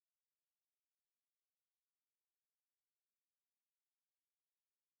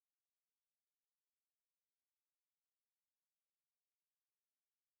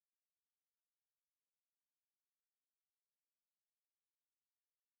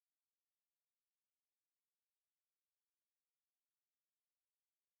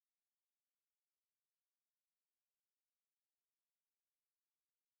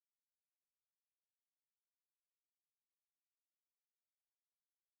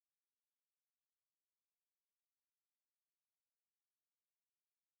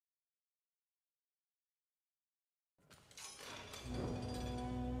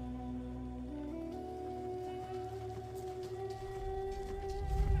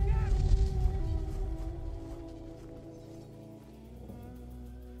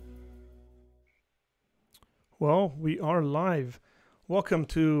Well, we are live. Welcome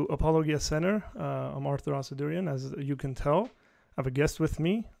to Apologia Center. I'm Arthur Asadurian. As you can tell, I have a guest with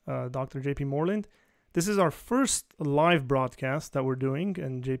me, Dr. JP Moreland. This is our first live broadcast that we're doing,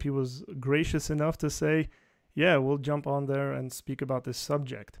 and JP was gracious enough to say, yeah, we'll jump on there and speak about this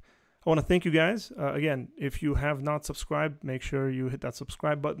subject. I want to thank you guys. Again, if you have not subscribed, make sure you hit that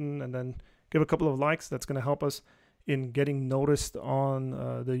subscribe button and then give a couple of likes. That's going to help us in getting noticed on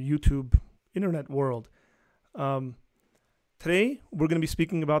the YouTube internet world. Today, we're going to be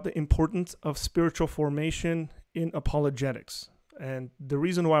speaking about the importance of spiritual formation in apologetics. And the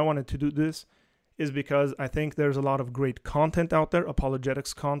reason why I wanted to do this is because I think there's a lot of great content out there,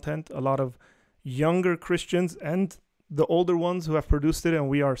 apologetics content, a lot of younger Christians and the older ones who have produced it, and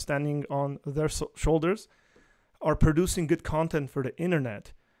we are standing on their shoulders, are producing good content for the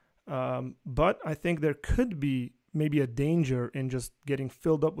internet. But I think there could be maybe a danger in just getting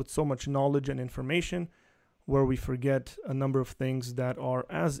filled up with so much knowledge and information where we forget a number of things that are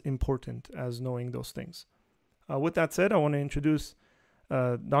as important as knowing those things. With that said, I want to introduce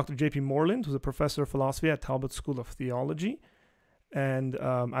Dr. JP Moreland, who's a professor of philosophy at Talbot School of Theology. And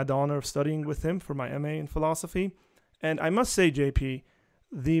I had the honor of studying with him for my MA in philosophy. And I must say, JP,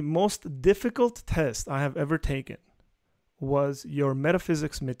 the most difficult test I have ever taken was your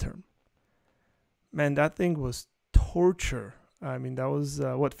metaphysics midterm. Man, that thing was torture. I mean, that was,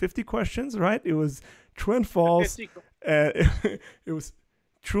 50 questions, right? It was true and false. It was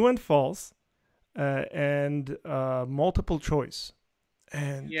true and false and multiple choice.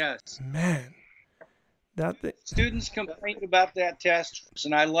 And yes, man, that thing. Students complained about that test,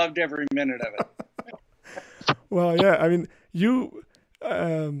 and I loved every minute of it. Well, yeah, I mean, you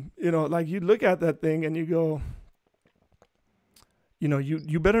look at that thing and you go,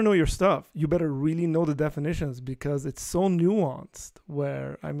 you better know your stuff. You better really know the definitions because it's so nuanced.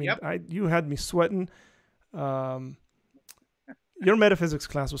 Where I mean, Yep. you had me sweating. Your metaphysics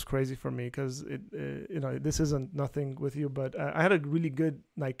class was crazy for me because this isn't nothing with you, but I had a really good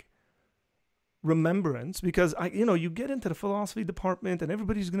remembrance because you get into the philosophy department and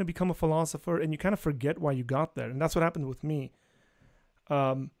everybody's going to become a philosopher and you kind of forget why you got there, and that's what happened with me.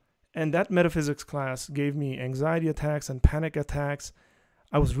 And that metaphysics class gave me anxiety attacks and panic attacks.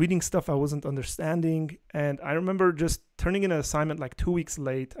 I was reading stuff I wasn't understanding. And I remember just turning in an assignment like 2 weeks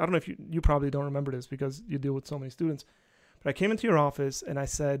late. I don't know if you probably don't remember this because you deal with so many students. But I came into your office and I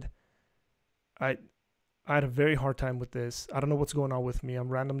said, I had a very hard time with this. I don't know what's going on with me. I'm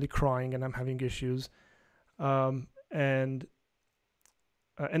randomly crying and I'm having issues. And then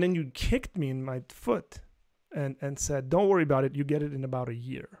you kicked me in my foot and said, don't worry about it. You get it in about a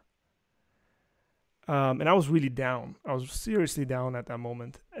year. And I was really down. I was seriously down at that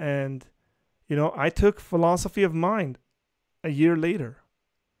moment. And, I took philosophy of mind a year later.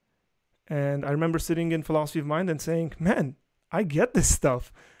 And I remember sitting in philosophy of mind and saying, man, I get this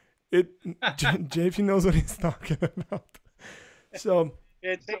stuff. JP knows what he's talking about. So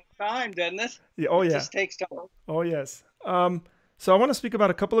it takes time, doesn't it? Yeah, oh, It yeah. just takes time. Oh, yes. So I want to speak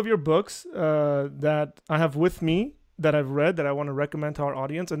about a couple of your books that I have with me that I've read that I want to recommend to our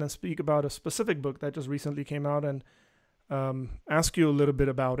audience, and then speak about a specific book that just recently came out and ask you a little bit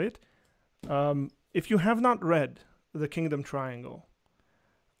about it. If you have not read The Kingdom Triangle,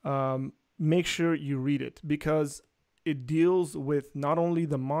 make sure you read it because it deals with not only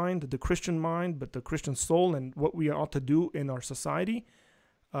the mind, the Christian mind, but the Christian soul and what we ought to do in our society,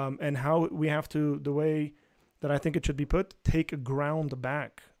 and how we have to, the way that I think it should be put, take a ground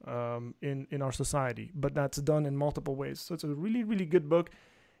back in our society. But that's done in multiple ways. So it's a really, really good book.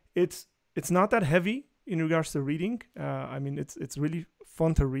 It's not that heavy in regards to reading. I mean, it's really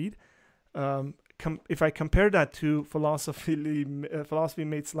fun to read. If I compare that to philosophy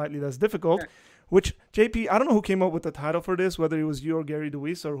made slightly less difficult, which, JP, I don't know who came up with the title for this, whether it was you or Gary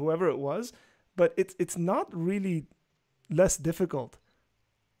DeWeese or whoever it was, but it's not really less difficult.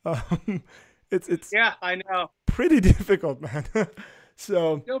 It's Yeah, I know. pretty difficult, man.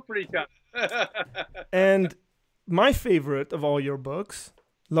 So, Still pretty tough. and my favorite of all your books,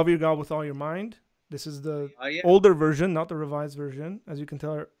 Love Your God with All Your Mind. This is the Yeah. older version, not the revised version. As you can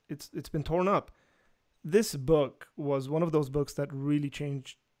tell, it's been torn up. This book was one of those books that really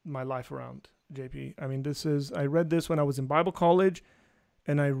changed my life around, JP. I mean, I read this when I was in Bible college,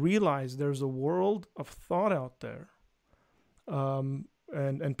 and I realized there's a world of thought out there.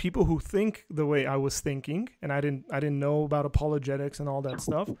 And people who think the way I was thinking, and I didn't know about apologetics and all that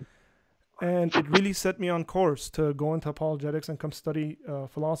stuff. And it really set me on course to go into apologetics and come study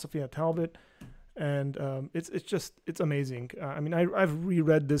philosophy at Talbot. And it's amazing. I mean, I've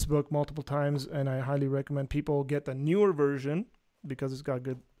reread this book multiple times, and I highly recommend people get the newer version because it's got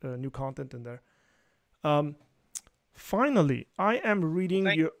good new content in there. Finally, I am reading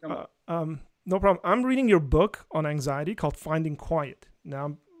Thank your. you so much. No problem. I'm reading your book on anxiety called Finding Quiet. Now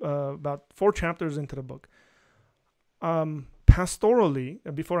I'm about 4 chapters into the book. Pastorally,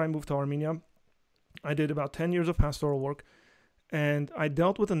 before I moved to Armenia, I did about 10 years of pastoral work, and I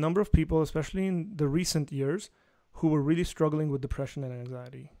dealt with a number of people, especially in the recent years, who were really struggling with depression and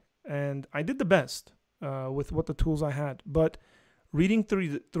anxiety. And I did the best with what the tools I had. But reading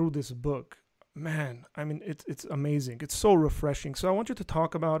through this book, man, I mean, it's amazing. It's so refreshing. So I want you to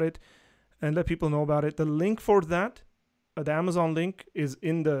talk about it and let people know about it. The link for that, the Amazon link, is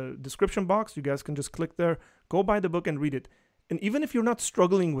in the description box. You guys can just click there, go buy the book and read it. And even if you're not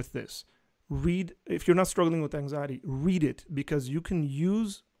struggling with this, if you're not struggling with anxiety, read it, because you can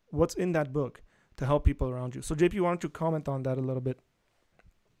use what's in that book to help people around you. So JP, why don't you comment on that a little bit?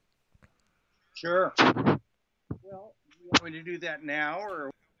 Sure. Well, you want me to do that now,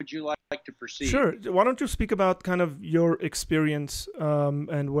 or would you like to proceed? Sure. Why don't you speak about kind of your experience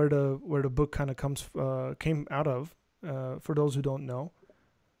and where the book kind of came out of, for those who don't know?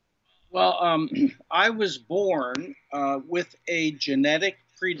 Well, I was born with a genetic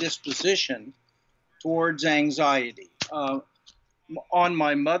predisposition towards anxiety. On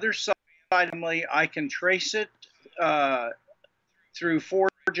my mother's side of the family, I can trace it through 4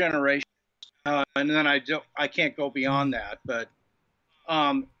 generations, and then I can't go beyond that. But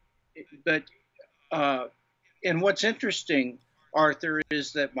and what's interesting, Arthur,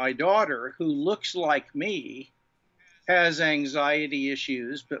 is that my daughter, who looks like me, has anxiety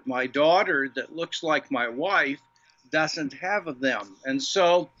issues, but my daughter, that looks like my wife, doesn't have them. And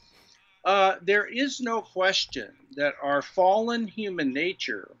so there is no question that our fallen human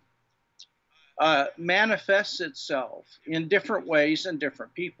nature manifests itself in different ways in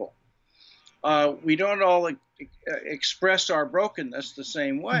different people. We don't all express our brokenness the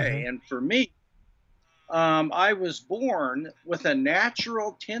same way. Mm-hmm. And for me, I was born with a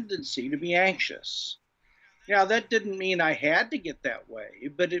natural tendency to be anxious. Now, that didn't mean I had to get that way,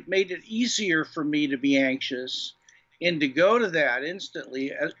 but it made it easier for me to be anxious and to go to that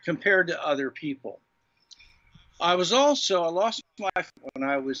instantly as compared to other people. I lost my life when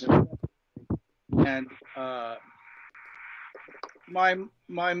I was in, and my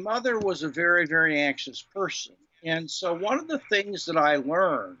mother was a very, very anxious person. And so one of the things that I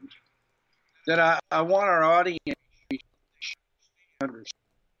learned that I want our audience to understand,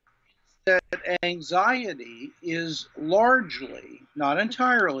 that anxiety is largely, not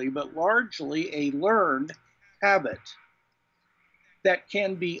entirely, but largely a learned habit that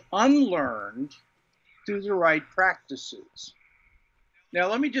can be unlearned through the right practices. Now,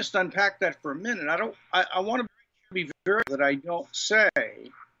 let me just unpack that for a minute. I want to be very clear that I don't say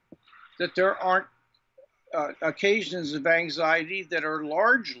that there aren't occasions of anxiety that are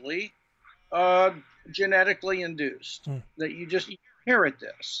largely genetically induced, that you just inherit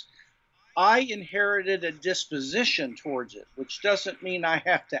this. I inherited a disposition towards it, which doesn't mean I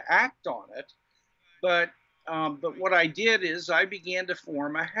have to act on it, but what I did is I began to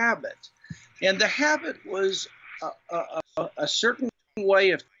form a habit, and the habit was a certain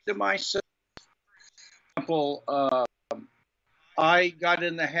way of thinking to myself. For example, I got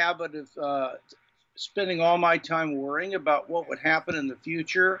in the habit of spending all my time worrying about what would happen in the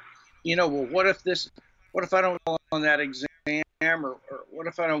future. You know, well, what if I don't go on that exam, or what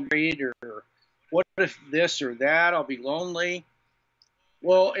if I don't grade, or what if this or that, I'll be lonely.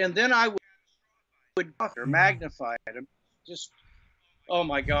 Well, and then I would magnify it. Just, oh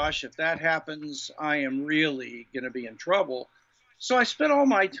my gosh, if that happens, I am really going to be in trouble. So I spent all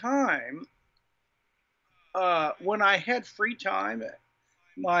my time, when I had free time,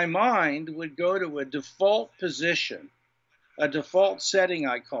 my mind would go to a default position, a default setting,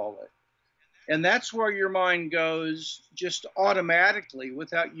 I call it. And that's where your mind goes just automatically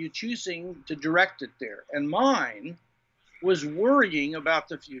without you choosing to direct it there. And mine was worrying about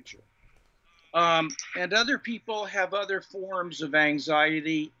the future. And other people have other forms of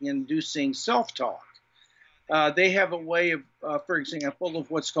anxiety-inducing self-talk. They have a way of, for example, of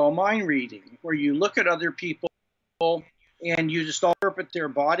what's called mind reading, where you look at other people and you just interpret their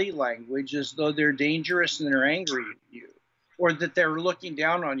body language as though they're dangerous and they're angry at you, or that they're looking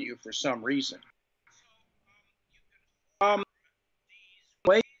down on you for some reason.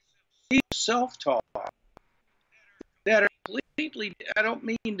 Ways of self-talk that are completely, I don't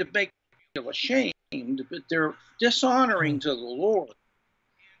mean to make you feel ashamed, but they're dishonoring to the Lord,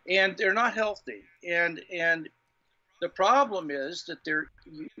 and they're not healthy. And the problem is that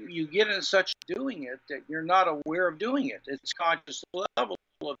you get in such doing it that you're not aware of doing it. It's conscious level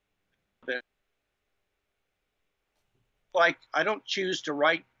of it. Like, I don't choose to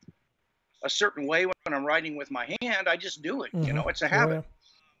write a certain way when I'm writing with my hand. I just do it. Mm-hmm. It's a Yeah, habit.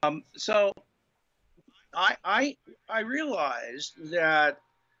 So I realized that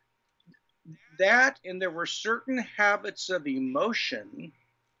and there were certain habits of emotion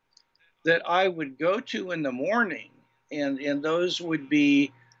that I would go to in the morning, and those would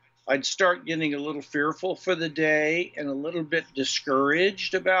be, I'd start getting a little fearful for the day and a little bit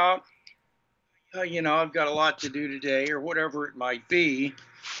discouraged about, I've got a lot to do today or whatever it might be.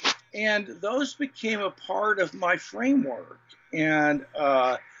 And those became a part of my framework. And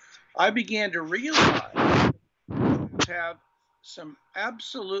I began to realize have some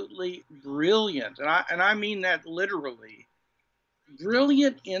absolutely brilliant, and I mean that literally,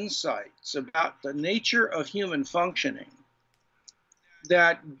 brilliant insights about the nature of human functioning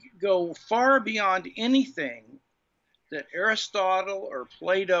that go far beyond anything that Aristotle or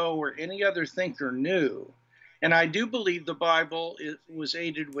Plato or any other thinker knew. And I do believe the Bible was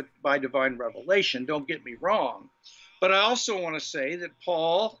aided by divine revelation, don't get me wrong. But I also want to say that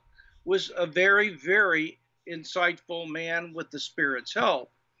Paul was a very, very insightful man with the Spirit's help.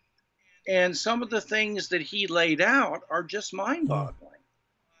 And some of the things that he laid out are just mind-boggling.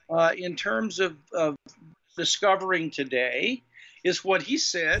 In terms of discovering today is what he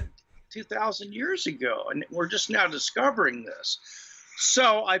said 2,000 years ago, and we're just now discovering this.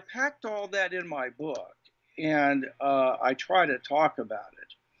 So I packed all that in my book, and I try to talk about it.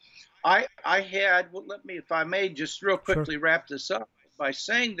 I had, well, let me, if I may, just real quickly wrap this up by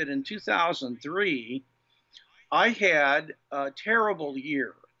saying that in 2003, I had a terrible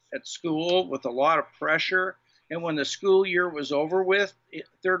year at school with a lot of pressure. And when the school year was over with,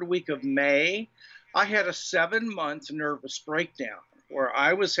 third week of May, I had a 7-month nervous breakdown where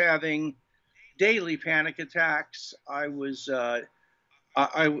I was having daily panic attacks. My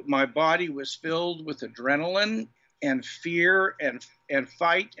body was filled with adrenaline and fear and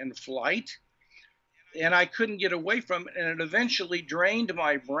fight and flight. And I couldn't get away from it. And it eventually drained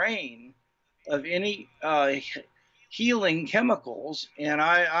my brain of any healing chemicals. And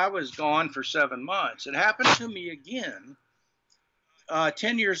I was gone for 7 months. It happened to me again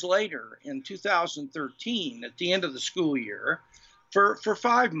 10 years later in 2013 at the end of the school year for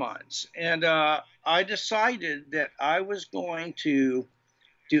 5 months. And I decided that I was going to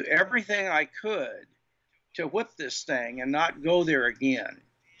do everything I could to whip this thing and not go there again.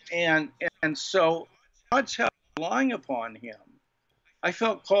 And so God's help, relying upon him, I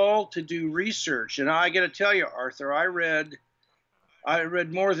felt called to do research. And I got to tell you, Arthur, I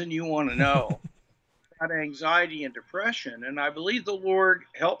read more than you want to know about anxiety and depression. And I believe the Lord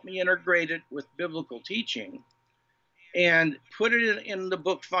helped me integrate it with biblical teaching and put it in the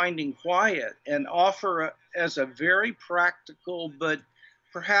book Finding Quiet and offer as a very practical but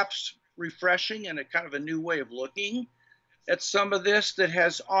perhaps refreshing and a kind of a new way of looking at some of this that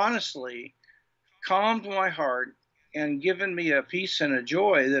has honestly calmed my heart and given me a peace and a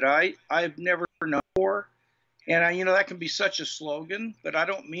joy that I've never known before. And that can be such a slogan, but I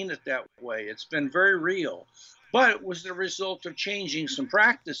don't mean it that way. It's been very real. But it was the result of changing some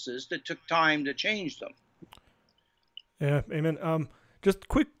practices that took time to change them. Yeah, amen. Just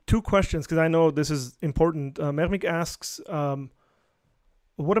quick 2 questions, because I know this is important. Mermik asks,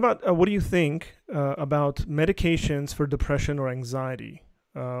 what do you think about medications for depression or anxiety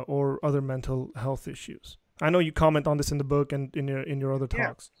or other mental health issues? I know you comment on this in the book and in your other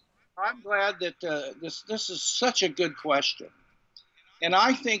talks. Yeah. I'm glad that this is such a good question. And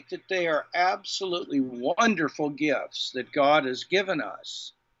I think that they are absolutely wonderful gifts that God has given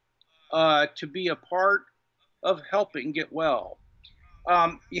us to be a part of helping get well.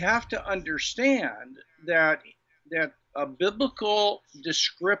 You have to understand that a biblical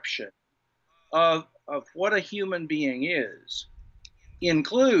description of what a human being is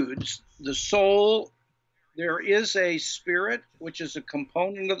includes the soul. There is a spirit, which is a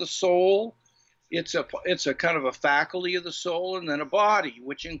component of the soul. It's a kind of a faculty of the soul, and then a body,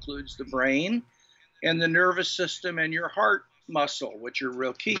 which includes the brain and the nervous system and your heart muscle, which are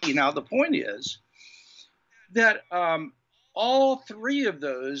real key. Now, the point is that all 3 of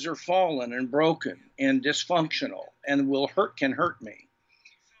those are fallen and broken and dysfunctional and can hurt me.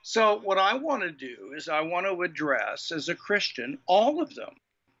 So what I want to do is I want to address, as a Christian, all of them.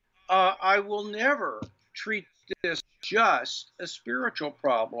 I will never treat this just a spiritual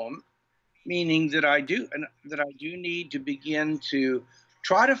problem, meaning that I do need to begin to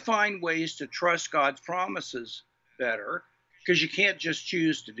try to find ways to trust God's promises better, because you can't just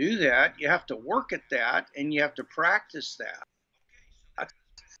choose to do that. You have to work at that, and you have to practice that.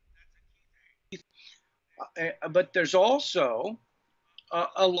 But there's also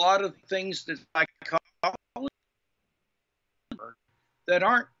a lot of things that I call that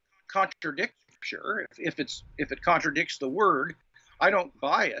aren't contradict Scripture. If it contradicts the Word, I don't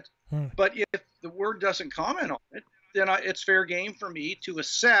buy it. But if the Word doesn't comment on it, then it's fair game for me to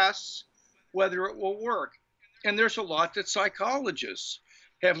assess whether it will work. And there's a lot that psychologists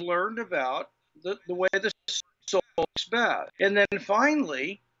have learned about the way the soul is best. And then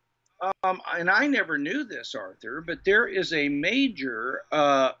finally, and I never knew this, Arthur, but there is a major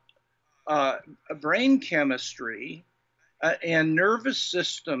brain chemistry and nervous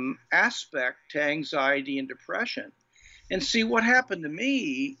system aspect to anxiety and depression. And see, what happened to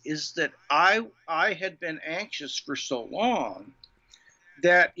me is that I had been anxious for so long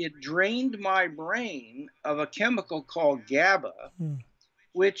that it drained my brain of a chemical called GABA,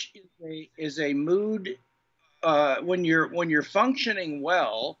 which is a mood. When you're functioning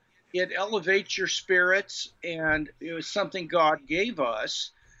well, it elevates your spirits, and it was something God gave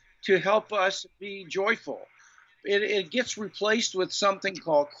us to help us be joyful. It gets replaced with something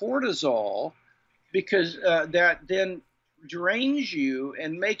called cortisol, because that then drains you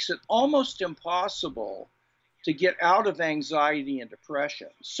and makes it almost impossible to get out of anxiety and depression.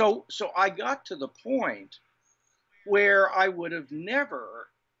 So I got to the point where I would have never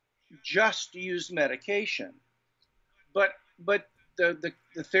just used medication, but the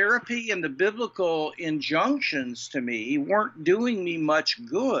therapy and the biblical injunctions to me weren't doing me much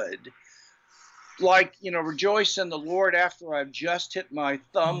good. Like, rejoice in the Lord after I've just hit my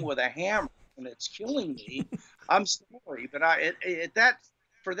thumb with a hammer and it's killing me. I'm sorry, but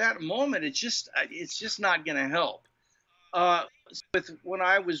for that moment, it's just not going to help. When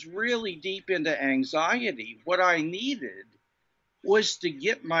I was really deep into anxiety, what I needed was to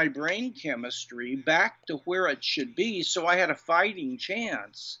get my brain chemistry back to where it should be, so I had a fighting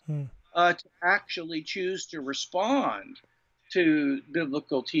chance to actually choose to respond to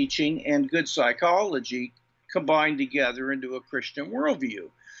biblical teaching and good psychology combined together into a Christian worldview.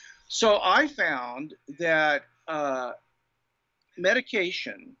 So I found that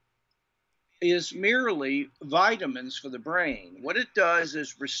medication is merely vitamins for the brain. What it does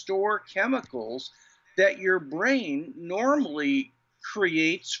is restore chemicals that your brain normally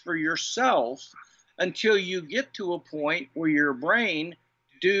creates for yourself until you get to a point where your brain,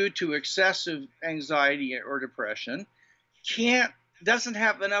 due to excessive anxiety or depression, doesn't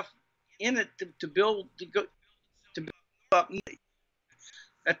have enough in it to build up.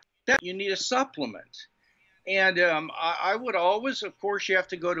 At that, you need a supplement. And I would always, of course, you have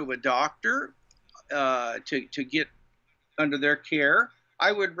to go to a doctor to get under their care.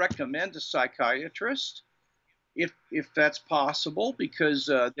 I would recommend a psychiatrist if that's possible, because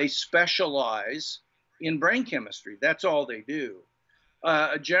they specialize in brain chemistry. That's all they do.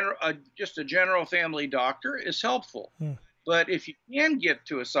 Just a general family doctor is helpful. But if you can get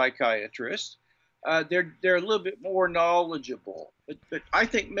to a psychiatrist, they're a little bit more knowledgeable. But I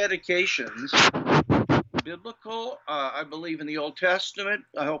think medications biblical. I believe in the Old Testament.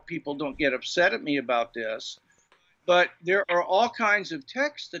 I hope people don't get upset at me about this. But there are all kinds of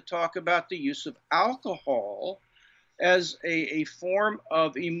texts that talk about the use of alcohol as a form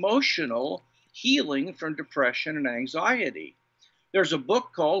of emotional healing from depression and anxiety. There's a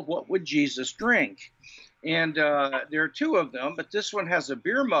book called What Would Jesus Drink? And there are two of them, but this one has a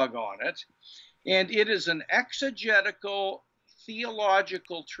beer mug on it. And it is an exegetical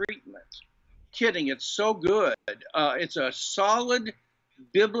theological treatment. Kidding, it's so good. It's a solid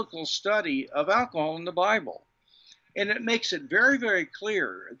biblical study of alcohol in the Bible. And it makes it very, very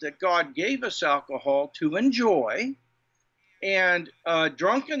clear that God gave us alcohol to enjoy, and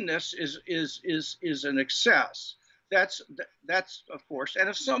drunkenness is an excess. That's of course. And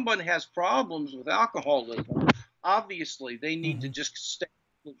if someone has problems with alcoholism, obviously they need to just stay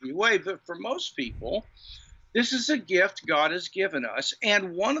away. But for most people, this is a gift God has given us.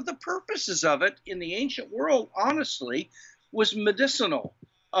 And one of the purposes of it in the ancient world, honestly, was medicinal,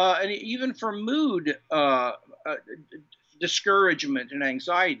 and even for mood discouragement and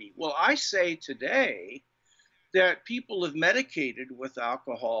anxiety. Well, I say today that people have medicated with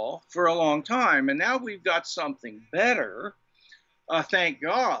alcohol for a long time, and now we've got something better, thank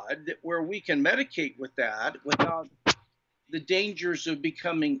God, where we can medicate with that without the dangers of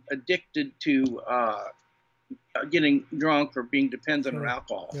becoming addicted to getting drunk or being dependent on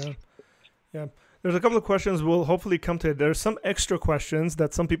alcohol. Yeah. There's a couple of questions we'll hopefully come to. There's some extra questions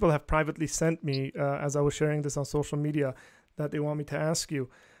that some people have privately sent me as I was sharing this on social media that they want me to ask you.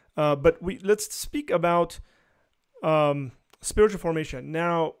 But let's speak about spiritual formation.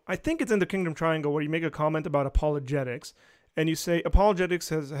 Now, I think it's in the Kingdom Triangle where you make a comment about apologetics, and you say apologetics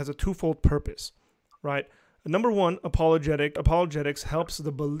has a twofold purpose, right? Number one, apologetics helps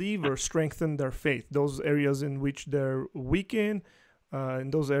the believer strengthen their faith, those areas in which they're weak in,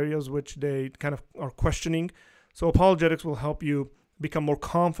 in those areas which they kind of are questioning. So apologetics will help you become more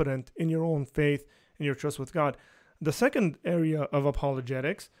confident in your own faith and your trust with God. The second area of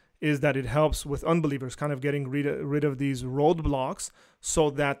apologetics is that it helps with unbelievers, kind of getting rid of these roadblocks so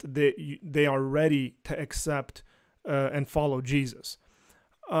that they are ready to accept and follow Jesus.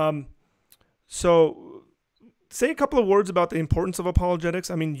 So say a couple of words about the importance of apologetics.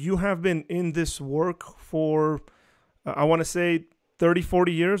 I mean, you have been in this work for, I want to say 30,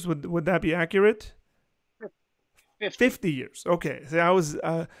 40 years. Would that be accurate? 50 years. Okay.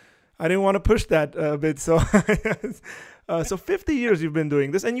 So I didn't want to push that a bit. So, so 50 years you've been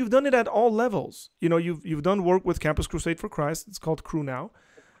doing this, and you've done it at all levels. You know, you've done work with Campus Crusade for Christ. It's called Cru now.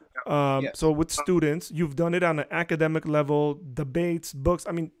 Yes. So with students, you've done it on an academic level, debates, books.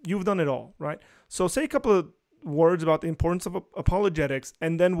 I mean, you've done it all, right? So say a couple of words about the importance of apologetics,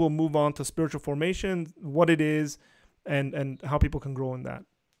 and then we'll move on to spiritual formation, what it is, and how people can grow in that.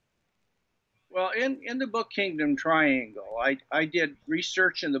 Well, in the book Kingdom Triangle, I did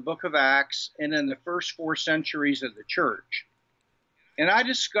research in the book of Acts and in the first 4 centuries of the church. And I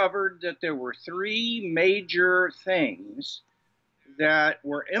discovered that there were 3 major things that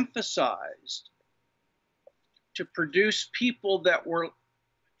were emphasized to produce people that were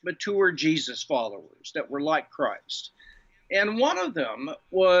mature Jesus followers, that were like Christ. And one of them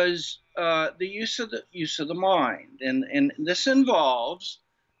was the use of the mind. And this involves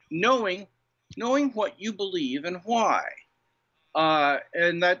knowing what you believe and why.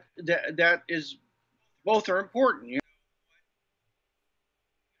 And that is, both are important. You know,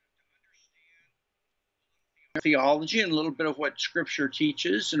 theology and a little bit of what Scripture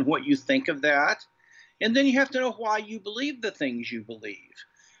teaches and what you think of that. And then you have to know why you believe the things you believe.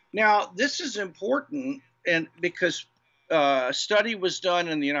 Now, this is important, and because a study was done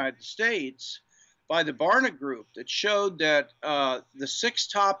in the United States by the Barna Group that showed that the 6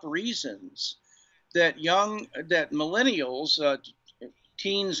 top reasons that millennials,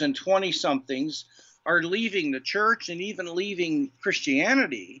 teens and 20-somethings, are leaving the church and even leaving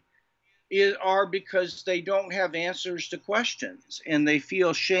Christianity are because they don't have answers to questions, and they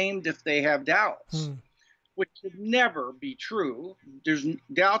feel shamed if they have doubts, which should never be true.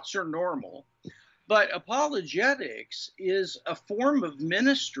 Doubts are normal. But apologetics is a form of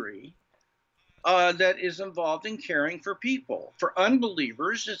ministry that is involved in caring for people. For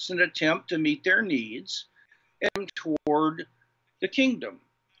unbelievers, it's an attempt to meet their needs and toward the kingdom.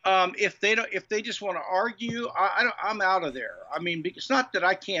 If they just want to argue, I'm out of there. I mean, it's not that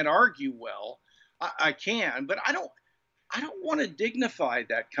I can't argue well. I can, but I don't want to dignify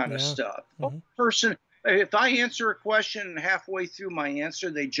that kind of stuff. Person, if I answer a question and halfway through my answer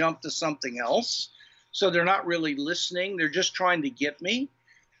they jump to something else, so they're not really listening, they're just trying to get me.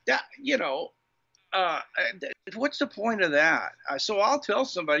 That, you know, what's the point of that? So I'll tell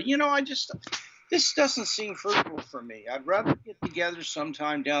somebody, you know, this doesn't seem fruitful for me. I'd rather get together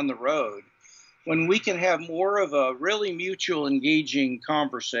sometime down the road when we can have more of a really mutual engaging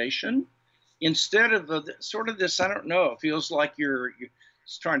conversation instead of sort of this, I don't know, it feels like you're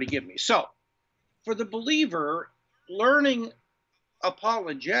trying to get me. So for the believer, learning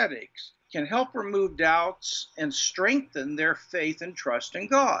apologetics can help remove doubts and strengthen their faith and trust in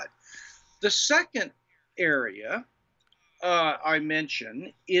God. The second area I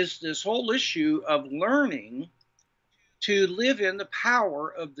mention is this whole issue of learning to live in the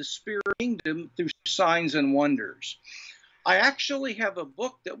power of the Spirit kingdom through signs and wonders. I actually have a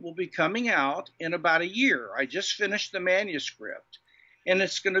book that will be coming out in about a year. I just finished the manuscript, and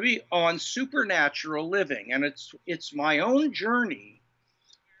it's going to be on supernatural living, and it's my own journey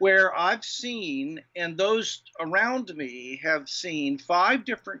where I've seen, and those around me have seen, 5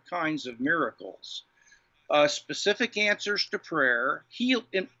 different kinds of miracles. Specific answers to prayer,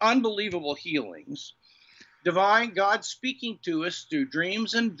 unbelievable healings, divine God speaking to us through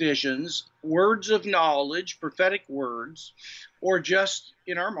dreams and visions, words of knowledge, prophetic words, or just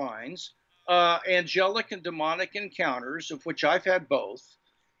in our minds, angelic and demonic encounters, of which I've had both,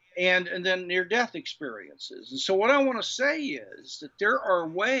 and then near-death experiences. And so what I want to say is that there are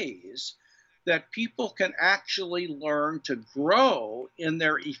ways that people can actually learn to grow in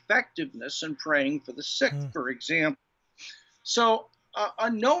their effectiveness in praying for the sick, for example. So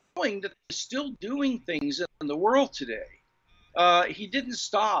knowing that he's still doing things in the world today, he didn't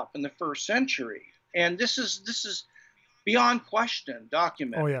stop in the first century, and this is beyond question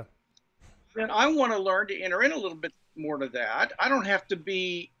documented. Oh yeah. Then I want to learn to enter in a little bit more to that. I don't have to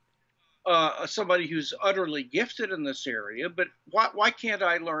be somebody who's utterly gifted in this area, but why can't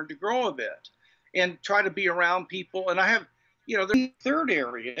I learn to grow a bit and try to be around people? And I have, you know, the third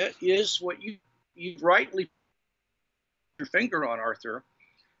area is what you rightly your finger on, Arthur,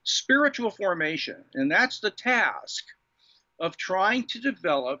 spiritual formation. And that's the task of trying to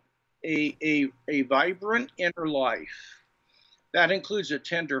develop a vibrant inner life. That includes a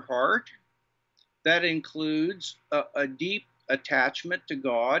tender heart. That includes a deep attachment to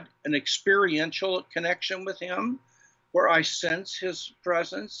God, an experiential connection with Him, where I sense His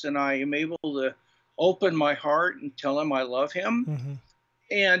presence and I am able to open my heart and tell Him I love Him, Mm-hmm.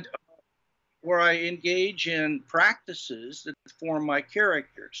 and where I engage in practices that form my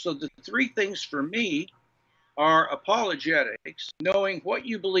character. So the three things for me are apologetics, knowing what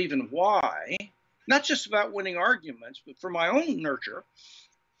you believe and why, not just about winning arguments, but for my own nurture.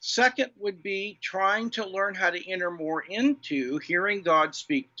 Second would be trying to learn how to enter more into hearing God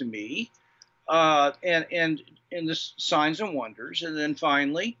speak to me, and in the signs and wonders. And then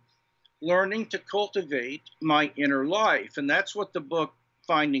finally, learning to cultivate my inner life. And that's what the book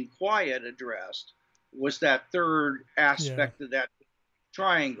Finding Quiet addressed, was that third aspect of that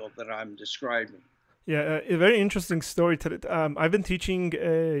triangle that I'm describing. Yeah, a very interesting story. I've been teaching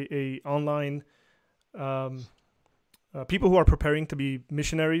a online people who are preparing to be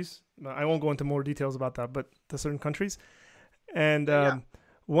missionaries. I won't go into more details about that, but to certain countries. And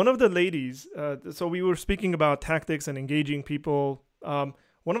one of the ladies, so we were speaking about tactics and engaging people.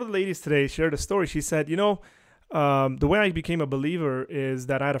 One of the ladies today shared a story. She said, the way I became a believer is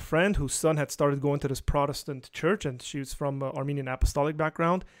that I had a friend whose son had started going to this Protestant church, and she was from Armenian apostolic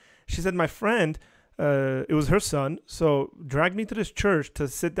background. She said, my friend, it was her son, so dragged me to this church to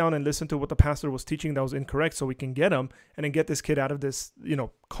sit down and listen to what the pastor was teaching that was incorrect so we can get him and then get this kid out of this,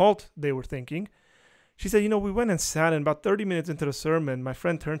 cult they were thinking. She said, we went and sat, and about 30 minutes into the sermon, my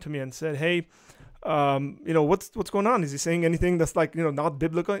friend turned to me and said, hey, what's going on? Is he saying anything that's like, not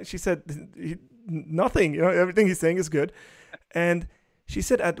biblical? She said, nothing, everything he's saying is good. And she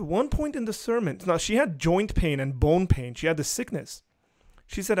said at one point in the sermon, now she had joint pain and bone pain. She had the sickness.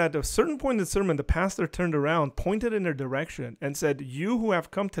 She said at a certain point in the sermon, the pastor turned around, pointed in her direction and said, you who have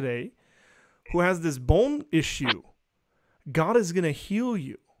come today, who has this bone issue, God is going to heal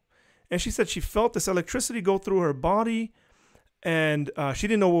you. And she said she felt this electricity go through her body, and she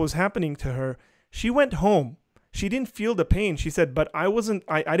didn't know what was happening to her. She went home. She didn't feel the pain. She said, but I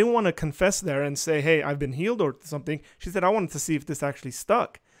didn't want to confess there and say, hey, I've been healed or something. She said, I wanted to see if this actually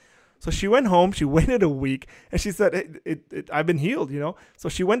stuck. So she went home, she waited a week, and she said, I've been healed, So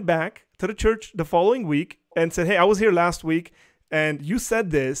she went back to the church the following week and said, hey, I was here last week, and you said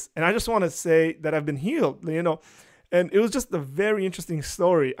this, and I just want to say that I've been healed, And it was just a very interesting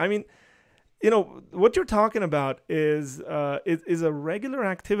story. I mean, what you're talking about is a regular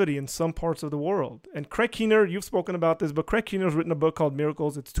activity in some parts of the world. And Craig Keener, you've spoken about this, but Craig Keener's written a book called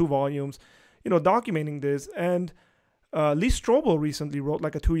Miracles. It's 2 volumes, documenting this. And Lee Strobel recently wrote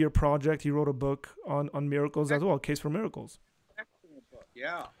like a 2-year project. He wrote a book on miracles as well, Case for Miracles. Excellent book.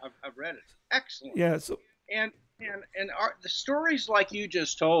 Yeah, I've read it. Excellent. Yeah. So and the stories like you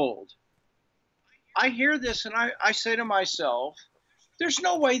just told, I hear this and I say to myself, there's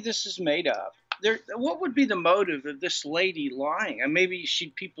no way this is made up. What would be the motive of this lady lying? And maybe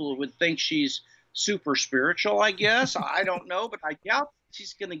people would think she's super spiritual, I guess. I don't know, but I doubt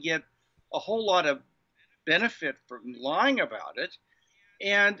she's going to get a whole lot of benefit from lying about it.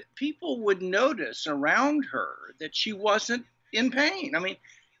 And people would notice around her that she wasn't in pain. I mean,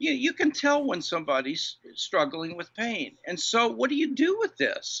 you can tell when somebody's struggling with pain. And so what do you do with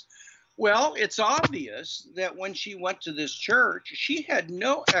this? Well, it's obvious that when she went to this church, she had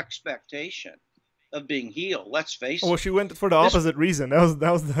no expectation of being healed. Let's face it. Well, she went for the opposite reason. That was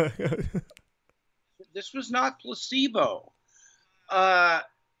the. This was not placebo,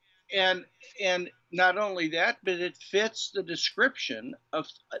 and not only that, but it fits the description of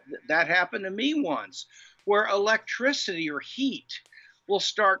that happened to me once, where electricity or heat will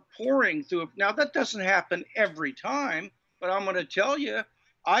start pouring through. Now that doesn't happen every time, but I'm going to tell you,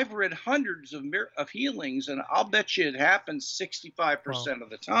 I've read hundreds of healings, and I'll bet you it happens 65% of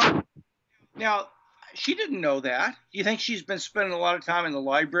the time. Now, she didn't know that. Do you think she's been spending a lot of time in the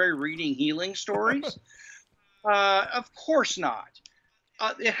library reading healing stories? Of course not.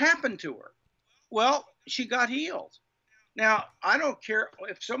 It happened to her. Well, she got healed. Now, I don't care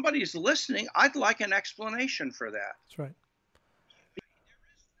if somebody's listening. I'd like an explanation for that. That's right.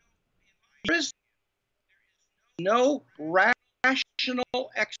 There is no rational explanation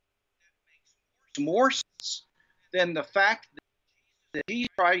that makes more sense than the fact that Jesus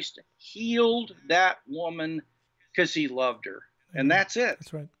Christ healed that woman because he loved her. And that's it.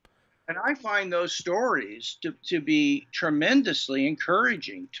 That's right. And I find those stories to be tremendously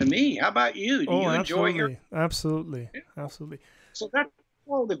encouraging to me. How about you? Do you enjoy your... Absolutely. Absolutely. So that's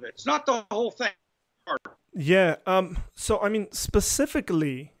all of it. It's not the whole thing. Yeah. So I mean,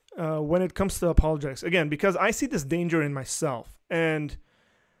 specifically when it comes to apologetics, again, because I see this danger in myself, and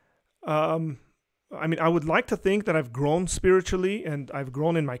um, I mean, I would like to think that I've grown spiritually and I've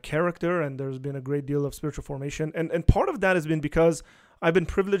grown in my character, and there's been a great deal of spiritual formation, and part of that has been because I've been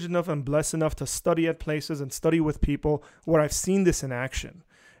privileged enough and blessed enough to study at places and study with people where I've seen this in action.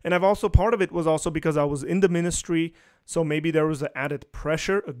 And I've also, part of it was also because I was in the ministry, so maybe there was an added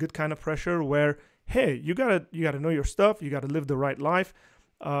pressure, a good kind of pressure, where hey, you gotta know your stuff, you gotta live the right life,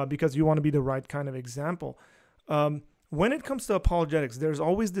 because you want to be the right kind of example. When it comes to apologetics, there's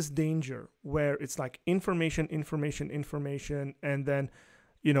always this danger where it's like information, information, information, and then,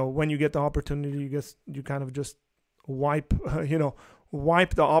 when you get the opportunity, you kind of just wipe,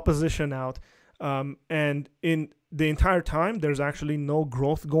 wipe the opposition out, and in the entire time, there's actually no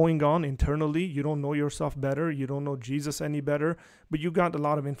growth going on internally. You don't know yourself better, you don't know Jesus any better, but you got a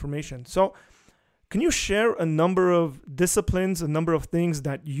lot of information. So can you share a number of disciplines, a number of things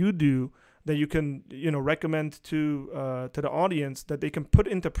that you do that you can, recommend to the audience that they can put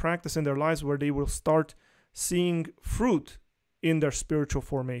into practice in their lives where they will start seeing fruit in their spiritual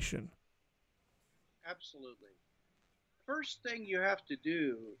formation? Absolutely. First thing you have to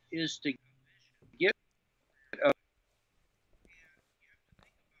do is to get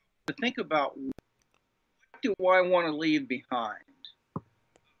to think about, what do I want to leave behind?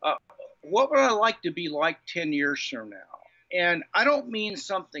 Uh, what would I like to be like 10 years from now? And I don't mean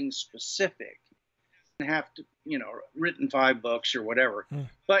something specific, have to, written 5 books or whatever.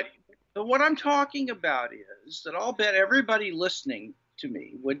 But what I'm talking about is that I'll bet everybody listening to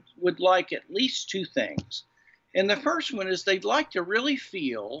me would like at least two things. And the first one is they'd like to really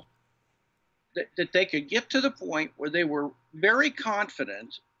feel that they could get to the point where they were very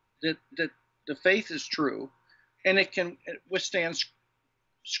confident that the faith is true and it can withstand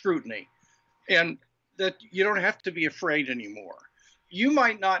scrutiny, and that you don't have to be afraid anymore. You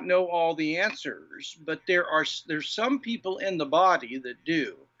might not know all the answers, but there's some people in the body that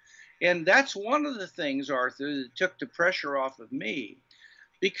do. And that's one of the things, Arthur, that took the pressure off of me,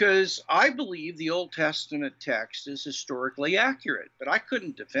 because I believe the Old Testament text is historically accurate, but I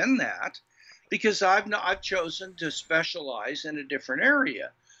couldn't defend that because I've chosen to specialize in a different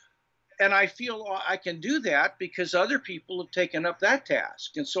area. And I feel I can do that because other people have taken up that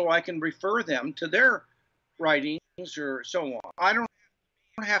task. And so I can refer them to their writings or so on. I don't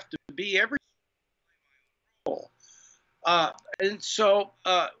have to be every role. And so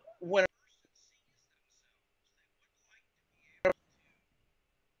when I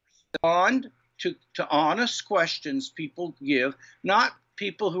respond to honest questions people give, not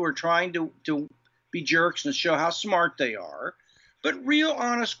people who are trying to be jerks and show how smart they are, but real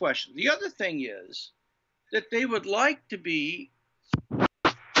honest questions. The other thing is that they would like to be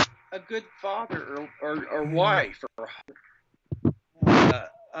a good father or wife, or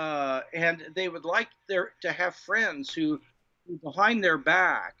and they would like to have friends who behind their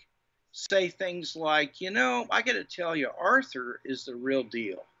back say things like, I got to tell you, Arthur is the real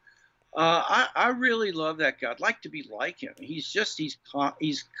deal. I really love that guy. I'd like to be like him. He's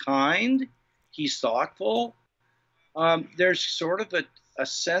kind, he's thoughtful. There's sort of a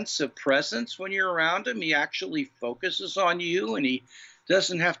sense of presence when you're around him. He actually focuses on you, and he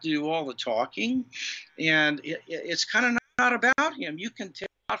doesn't have to do all the talking. And it's kind of not about him. You can tell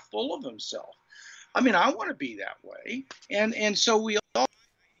he's not full of himself. I mean, I want to be that way. And so we all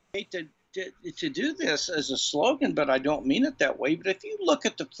hate to do this as a slogan, but I don't mean it that way. But if you look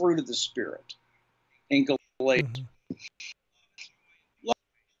at the fruit of the Spirit in Galatians,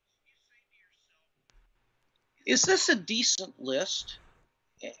 is this a decent list?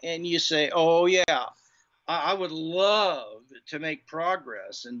 And you say, oh, yeah, I would love to make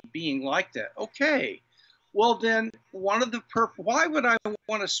progress in being like that. Okay. Well, then why would I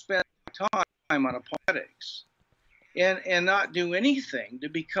want to spend time on apologetics and not do anything to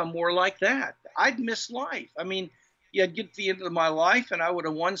become more like that? I'd miss life. I mean, I'd get to the end of my life and I would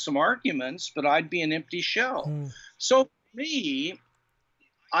have won some arguments, but I'd be an empty shell. So for me,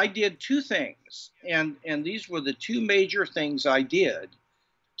 I did two things, and these were the two major things I did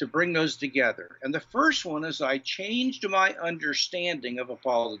to bring those together. And the first one is I changed my understanding of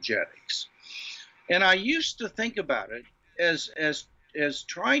apologetics. And I used to think about it as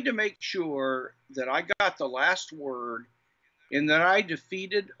trying to make sure that I got the last word and that I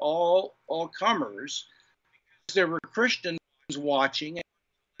defeated all comers. There were Christians watching and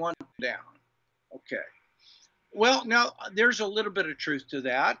one down. Okay. Well, now there's a little bit of truth to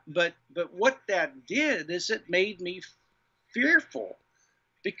that, but what that did is it made me fearful,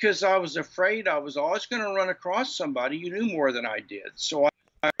 because I was afraid I was always going to run across somebody who knew more than I did. So I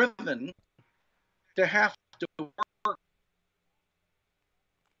was driven to have to work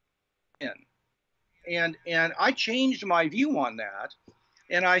in. And I changed my view on that.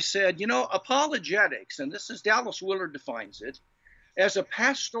 And I said, apologetics, and this is Dallas Willard defines it, as a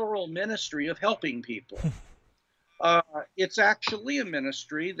pastoral ministry of helping people. It's actually a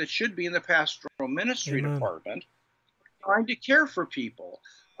ministry that should be in the pastoral ministry Amen. department, trying to care for people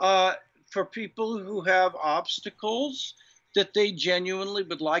who have obstacles that they genuinely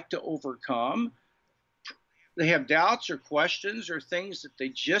would like to overcome. They have doubts or questions or things that they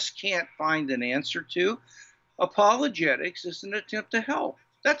just can't find an answer to. Apologetics is an attempt to help.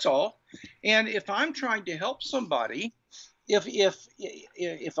 That's all. And if I'm trying to help somebody,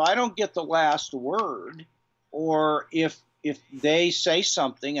 if I don't get the last word, or if they say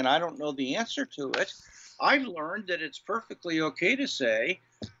something and I don't know the answer to it, I've learned that it's perfectly okay to say,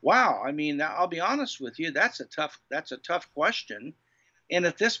 "Wow, I mean, I'll be honest with you, that's a tough question, and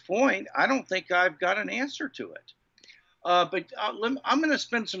at this point, I don't think I've got an answer to it." But I'm going to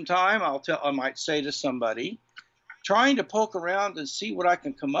spend some time. I might say to somebody, trying to poke around and see what I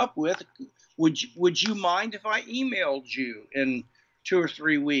can come up with. Would you mind if I emailed you in 2 or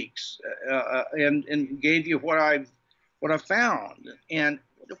 3 weeks and gave you what I've found? And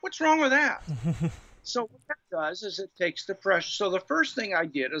what's wrong with that? So what that does is it takes the pressure. So the first thing I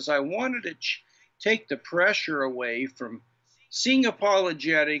did is I wanted to take the pressure away from seeing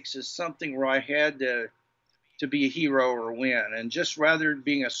apologetics as something where I had to be a hero or win, and just rather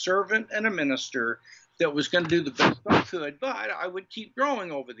being a servant and a minister that was going to do the best I could, but I would keep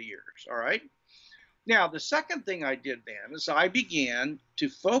growing over the years. All right. Now, the second thing I did then is I began to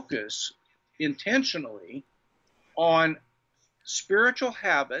focus intentionally on spiritual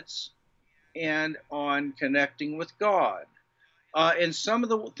habits and on connecting with God. And some of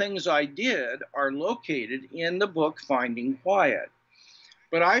the things I did are located in the book Finding Quiet.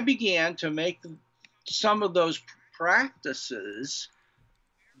 But I began to make some of those practices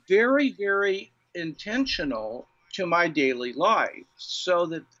very, very intentional to my daily life, so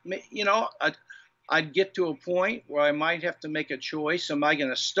that, I'd get to a point where I might have to make a choice. Am I going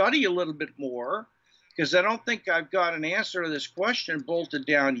to study a little bit more? Because I don't think I've got an answer to this question bolted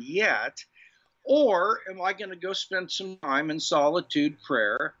down yet. Or am I going to go spend some time in solitude,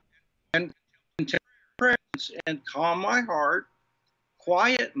 prayer, and presence, and calm my heart,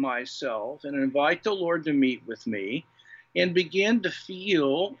 quiet myself, and invite the Lord to meet with me, and begin to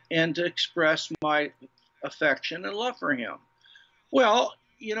feel and to express my affection and love for Him? Well,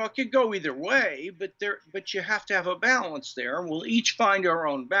 it could go either way, but you have to have a balance there, and we'll each find our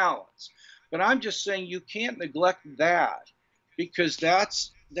own balance. But I'm just saying you can't neglect that, because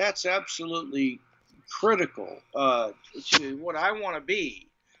that's absolutely critical to what I want to be.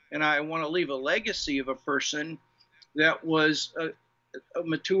 And I want to leave a legacy of a person that was a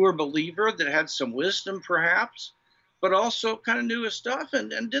mature believer, that had some wisdom perhaps, but also kind of knew his stuff and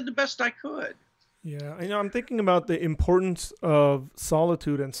did the best I could. Yeah, I'm thinking about the importance of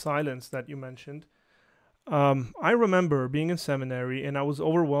solitude and silence that you mentioned. I remember being in seminary and I was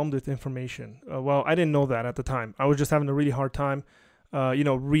overwhelmed with information. Well, I didn't know that at the time. I was just having a really hard time,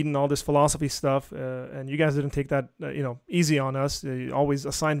 reading all this philosophy stuff. And you guys didn't take that, easy on us. You always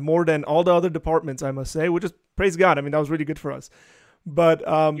assigned more than all the other departments, I must say, which is, praise God. I mean, that was really good for us. But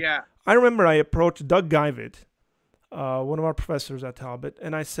I remember I approached Doug Guyvit, one of our professors at Talbot,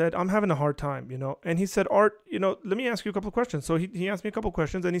 and I said, I'm having a hard time, and he said, Art, let me ask you a couple of questions. So he asked me a couple of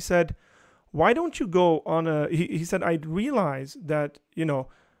questions, and he said, why don't you go on he said, I realize that,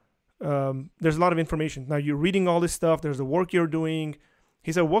 there's a lot of information. Now you're reading all this stuff. There's the work you're doing.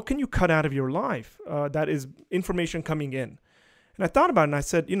 He said, what can you cut out of your life that is information coming in? And I thought about it, and I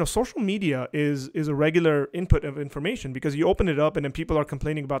said, social media is a regular input of information, because you open it up and then people are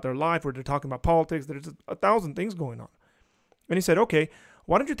complaining about their life, or they're talking about politics. There's 1,000 things going on. And he said, okay,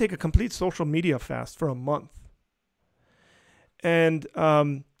 why don't you take a complete social media fast for a month? And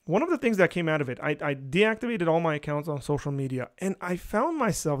one of the things that came out of it, I deactivated all my accounts on social media, and I found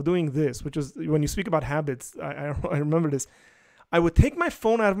myself doing this, which is, when you speak about habits, I remember this. I would take my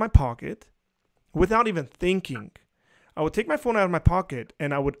phone out of my pocket without even thinking. I would take my phone out of my pocket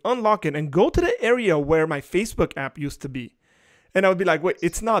and I would unlock it and go to the area where my Facebook app used to be. And I would be like, wait,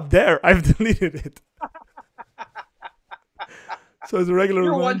 it's not there. I've deleted it. So it's a regular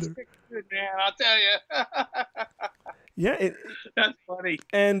You're reminder. One good man, I'll tell you. Yeah. That's funny.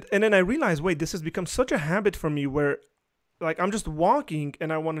 And then I realized, wait, this has become such a habit for me where, like, I'm just walking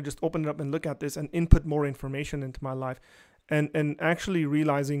and I want to just open it up and look at this and input more information into my life. And actually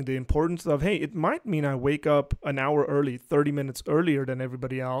realizing the importance of, hey, it might mean I wake up an hour early, 30 minutes earlier than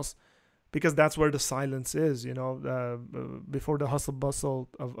everybody else, because that's where the silence is, before the hustle bustle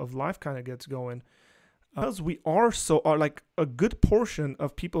of life kind of gets going. Because we are like a good portion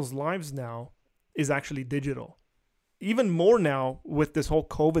of people's lives now is actually digital, even more now with this whole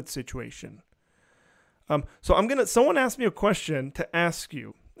COVID situation. So someone asked me a question to ask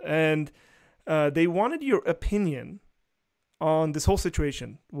you, and they wanted your opinion on this whole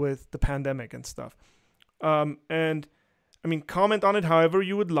situation with the pandemic and stuff. And I mean, comment on it however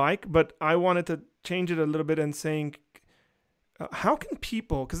you would like, but I wanted to change it a little bit and saying, how can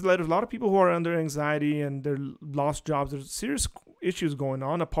people, because there's a lot of people who are under anxiety and they're lost jobs, there's serious issues going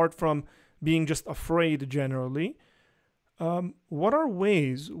on apart from being just afraid generally. What are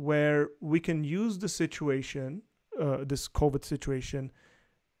ways where we can use the situation, this COVID situation,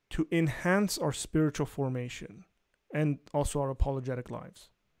 to enhance our spiritual formation and also our apologetic lives?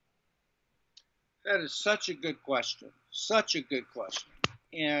 That is such a good question. Such a good question.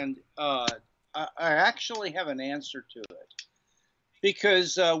 And I actually have an answer to it.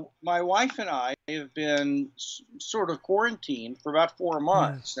 Because my wife and I have been sort of quarantined for about 4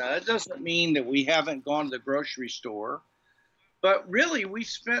 months. Now, that doesn't mean that we haven't gone to the grocery store. But really, we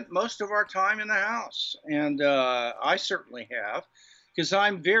spent most of our time in the house. And I certainly have. Because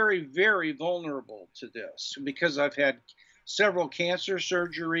I'm very, very vulnerable to this. Because I've had several cancer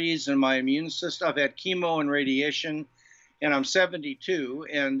surgeries and my immune system. I've had chemo and radiation. And I'm 72.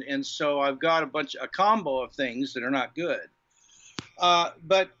 And so I've got a combo of things that are not good.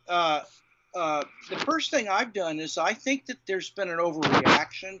 But the first thing I've done is I think that there's been an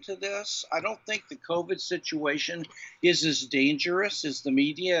overreaction to this. I don't think the COVID situation is as dangerous as the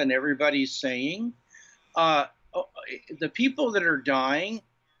media and everybody's saying. The people that are dying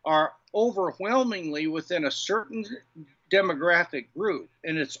are overwhelmingly within a certain demographic group,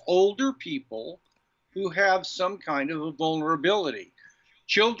 and it's older people who have some kind of a vulnerability.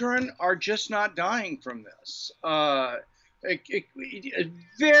 Children are just not dying from this. A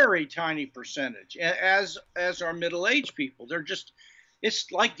very tiny percentage, as are middle-aged people.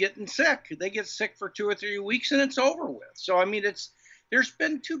 It's like getting sick. They get sick for 2 or 3 weeks and it's over with. So, I mean, there's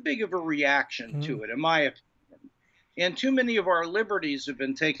been too big of a reaction to it, in my opinion. And too many of our liberties have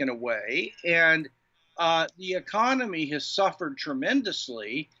been taken away. And the economy has suffered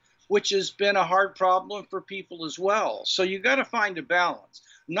tremendously, which has been a hard problem for people as well. So you got to find a balance.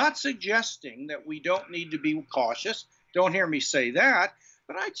 I'm not suggesting that we don't need to be cautious. Don't hear me say that,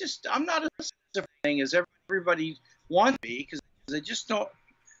 but I'm not as thing as everybody wants to be, because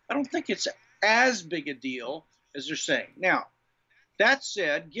I don't think it's as big a deal as they're saying. Now, that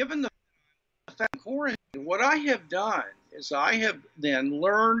said, given the fact of quarantine, what I have done is I have then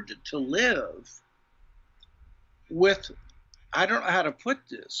learned to live with, I don't know how to put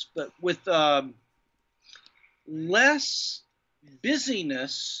this, but with less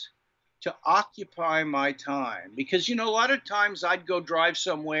busyness to occupy my time. Because, a lot of times I'd go drive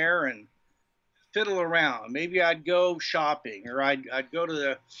somewhere and fiddle around. Maybe I'd go shopping, or I'd go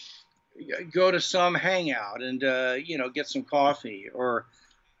to some hangout and, get some coffee, or,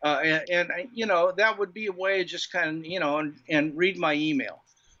 that would be a way to just kind of, and read my email.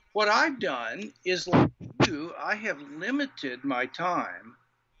 What I've done is, like you, I have limited my time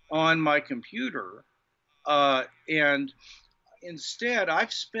on my computer, and instead,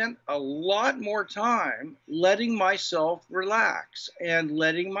 I've spent a lot more time letting myself relax and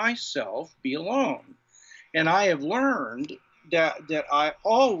letting myself be alone. And I have learned that I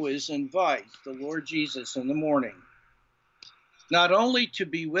always invite the Lord Jesus in the morning, not only to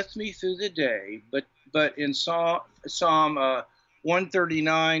be with me through the day, but in Psalm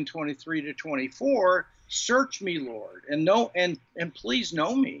 139, 23 to 24, search me, Lord, and please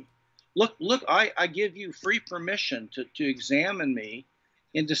know me. Look, I give you free permission to examine me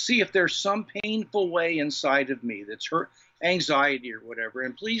and to see if there's some painful way inside of me that's hurt, anxiety or whatever.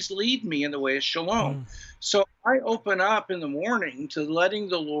 And please lead me in the way of shalom. So I open up in the morning to letting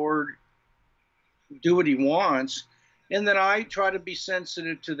the Lord do what he wants. And then I try to be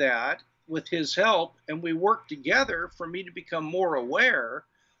sensitive to that with his help. And we work together for me to become more aware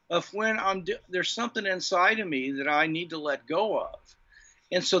of when there's something inside of me that I need to let go of.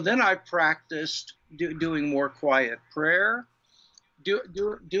 And so then I practiced doing more quiet prayer,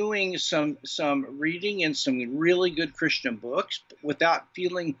 doing some reading in some really good Christian books without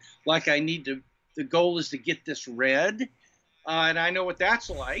feeling like I need to. The goal is to get this read, and I know what that's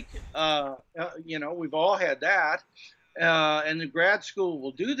like. We've all had that, and the grad school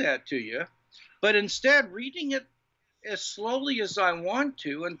will do that to you. But instead, reading it as slowly as I want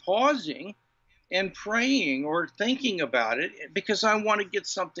to, and pausing and praying or thinking about it, because I want to get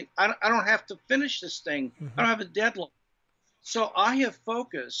something. I don't have to finish this thing. I don't have a deadline. So I have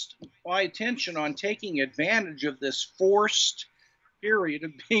focused my attention on taking advantage of this forced period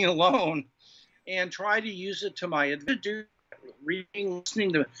of being alone and try to use it to my advantage. Reading,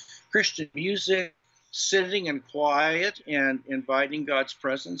 listening to Christian music, sitting in quiet and inviting God's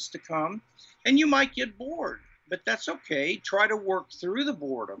presence to come. And you might get bored, but that's okay. Try to work through the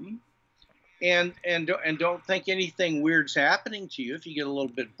boredom and don't think anything weird's happening to you if you get a little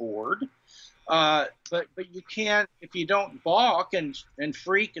bit bored. But you can't, if you don't balk and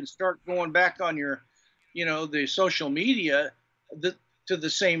freak and start going back on your, the social media to the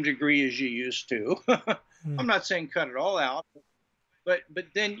same degree as you used to. I'm not saying cut it all out, but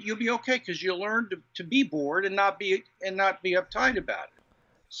then you'll be okay because you'll learn to be bored and not be uptight about it.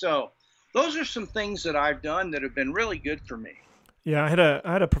 So those are some things that I've done that have been really good for me. Yeah, I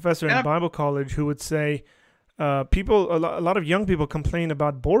had a professor in Bible college who would say, a lot of young people complain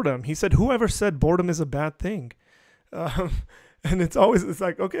about boredom. He said, whoever said boredom is a bad thing? And it's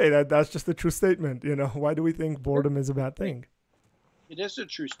like, okay, that's just a true statement. Why do we think boredom is a bad thing? It is a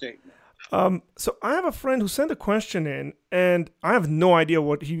true statement. So I have a friend who sent a question in, and I have no idea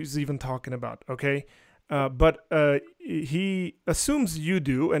what he's even talking about. Okay. But he assumes you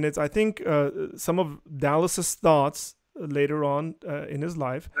do. And it's, I think, some of Dallas's thoughts later on in his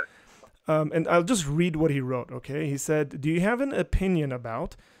life. And I'll just read what he wrote, okay? He said, do you have an opinion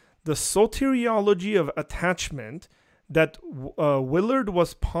about the soteriology of attachment that Willard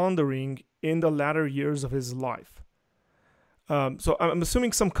was pondering in the latter years of his life? So I'm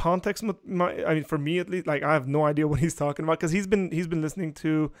assuming some context, for me at least, like I have no idea what he's talking about because he's been listening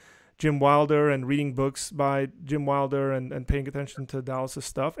to Jim Wilder and reading books by Jim Wilder and paying attention to Dallas's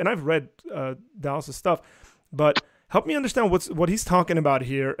stuff. And I've read Dallas's stuff, but help me understand what he's talking about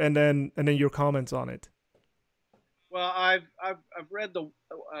here, and then your comments on it. Well, I've read the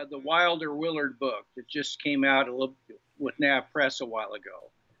Wilder Willard book that just came out with NAV Press a while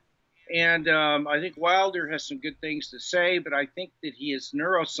ago, and I think Wilder has some good things to say, but I think that he is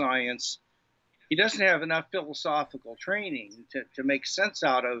neuroscience. He doesn't have enough philosophical training to make sense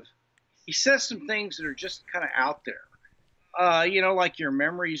out of. He says some things that are just kind of out there, like your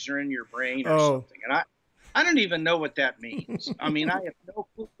memories are in your brain or something, and I don't even know what that means. I mean, I have no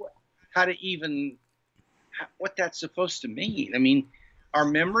clue what that's supposed to mean. I mean, are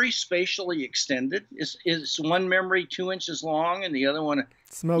memories spatially extended? Is one memory 2 inches long and the other one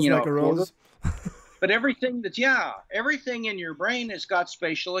smells like a rose? But everything in your brain has got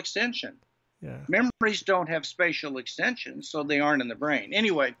spatial extension. Yeah. Memories don't have spatial extension, so they aren't in the brain.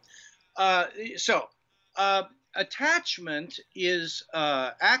 Anyway, attachment is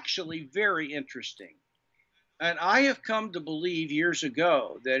actually very interesting. And I have come to believe years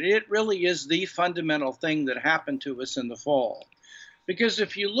ago that it really is the fundamental thing that happened to us in the fall. Because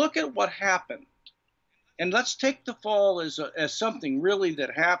if you look at what happened, and let's take the fall as something really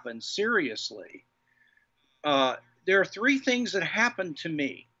that happened seriously, there are three things that happened to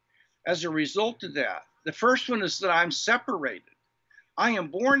me as a result of that. The first one is that I'm separated. I am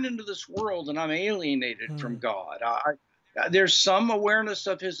born into this world and I'm alienated from God. There's some awareness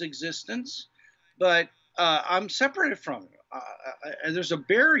of his existence, but I'm separated from him. There's a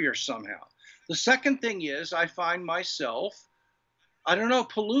barrier somehow. The second thing is I find myself,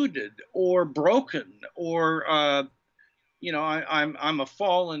 polluted or broken or, I'm a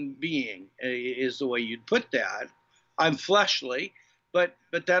fallen being is the way you'd put that. I'm fleshly, but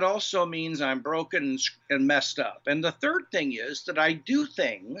that also means I'm broken and messed up. And the third thing is that I do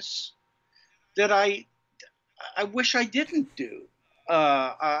things that I wish I didn't do.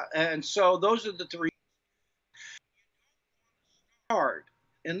 And so those are the three. Hard.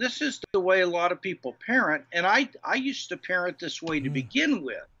 And this is the way a lot of people parent. And I used to parent this way to begin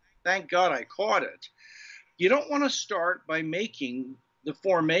with. Thank God I caught it. You don't want to start by making the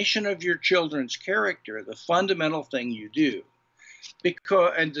formation of your children's character the fundamental thing you do,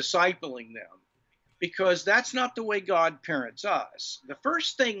 and discipling them, because that's not the way God parents us. The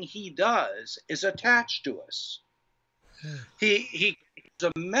first thing he does is attach to us. He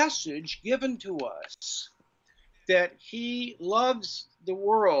has a message given to us that he loves the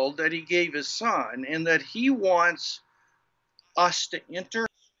world that he gave his son, and that he wants us to enter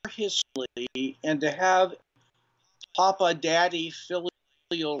his family and to have Papa Daddy filial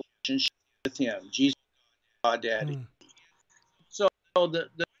relationship with him, Jesus God Daddy. So the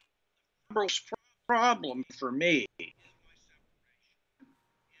problem for me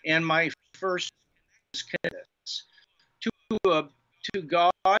and my first kindness to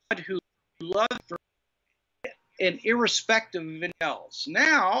God who loves and irrespective of anything else.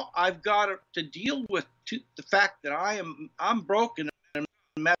 Now I've got to deal with the fact that I'm broken and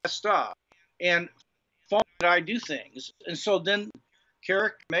messed up, and that I do things. And so then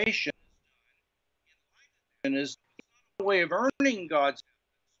character formation is a way of earning God's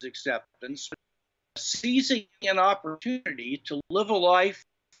acceptance, seizing an opportunity to live a life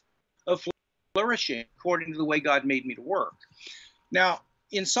of flourishing according to the way God made me to work. Now,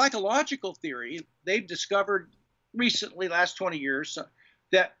 in psychological theory, they've discovered recently, last 20 years,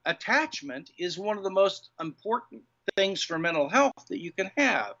 that attachment is one of the most important things for mental health that you can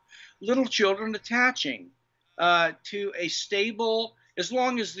have. Little children attaching to a stable, as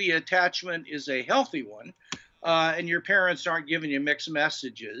long as the attachment is a healthy one, and your parents aren't giving you mixed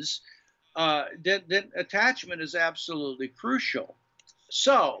messages, then attachment is absolutely crucial.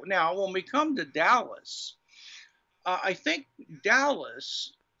 So now when we come to Dallas, I think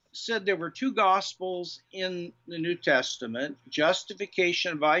Dallas said there were two gospels in the New Testament,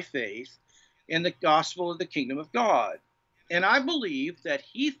 justification by faith and the gospel of the kingdom of God. And I believe that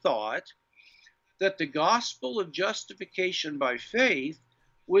he thought that the gospel of justification by faith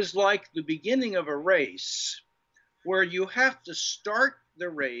was like the beginning of a race, where you have to start the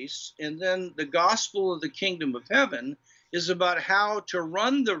race, and then the gospel of the kingdom of heaven is about how to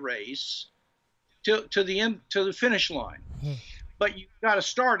run the race to the finish line. Mm-hmm. But you've got to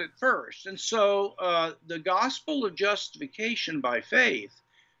start it first. And so the gospel of justification by faith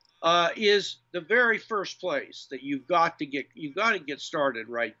is the very first place that you've got to get started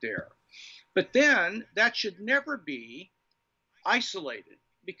right there. But then that should never be isolated,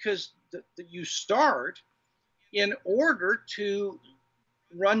 because you start in order to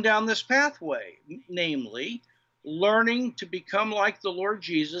run down this pathway, namely learning to become like the Lord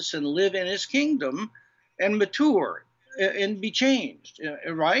Jesus and live in his kingdom and mature and be changed,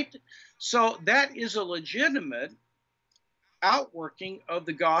 right? So that is a legitimate outworking of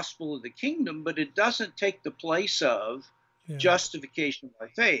the gospel of the kingdom, but it doesn't take the place of justification by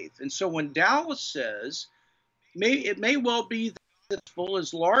faith. And so when Dallas says, it may well be that the gospel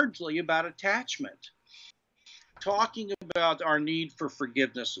is largely about attachment, talking about our need for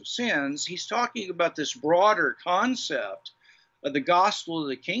forgiveness of sins, he's talking about this broader concept of the gospel of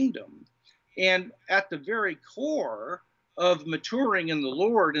the kingdom. And at the very core of maturing in the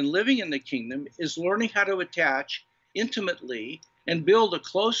Lord and living in the kingdom is learning how to attach intimately and build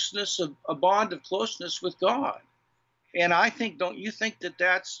a bond of closeness with God. And I think, don't you think that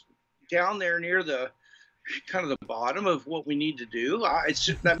that's down there near the kind of the bottom of what we need to do?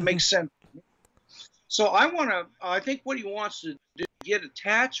 That makes sense. So I think what he wants to do is get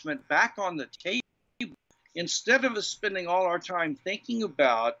attachment back on the table, instead of us spending all our time thinking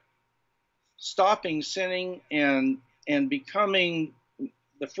about stopping sinning and becoming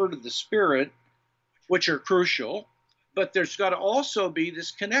the fruit of the Spirit, which are crucial. But there's got to also be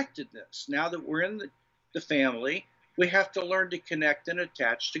this connectedness. Now that we're in the family, we have to learn to connect and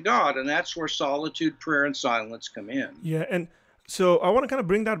attach to God. And that's where solitude, prayer, and silence come in. Yeah, and so I want to kind of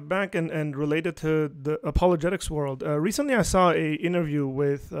bring that back and relate it to the apologetics world. Recently, I saw an interview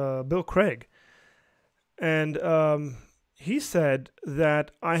with Bill Craig. And he said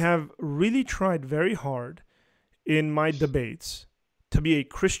that I have really tried very hard in my debates to be a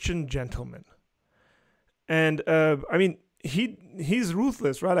Christian gentleman. And I mean, he's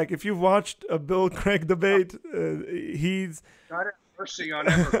ruthless, right? Like if you've watched a Bill Craig debate, he's God have mercy on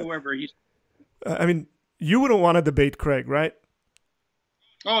whoever he's. I mean, you wouldn't want to debate Craig, right?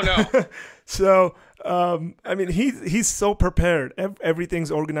 Oh no. So I mean, he's so prepared.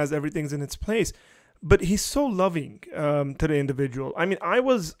 Everything's organized. Everything's in its place. But he's so loving to the individual. I mean, I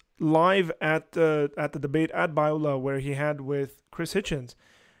was live at the debate at Biola where he had with Chris Hitchens.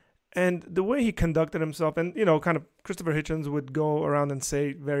 And the way he conducted himself, and, you know, kind of Christopher Hitchens would go around and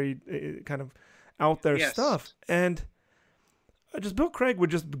say very kind of out there stuff. And just Bill Craig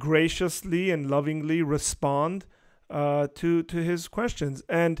would just graciously and lovingly respond to his questions.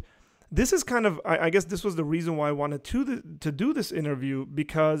 And this is kind of, I guess this was the reason why I wanted to do this interview,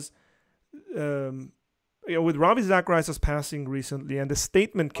 because with Ravi Zacharias' passing recently, and the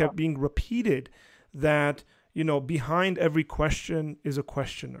statement kept being repeated that, you know, behind every question is a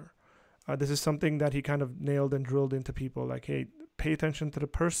questioner. This is something that he kind of nailed and drilled into people, like, hey, pay attention to the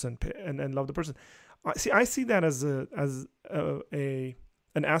person and love the person. I see that as an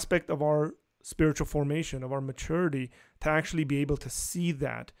aspect of our spiritual formation, of our maturity, to actually be able to see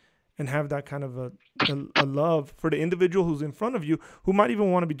that and have that kind of a love for the individual who's in front of you, who might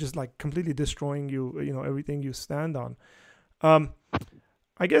even want to be just like completely destroying you, you know, everything you stand on.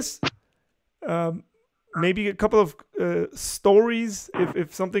 I guess maybe a couple of stories,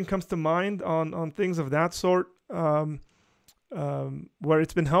 if something comes to mind on things of that sort, where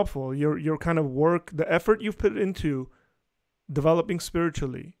it's been helpful. Your kind of work, the effort you've put into developing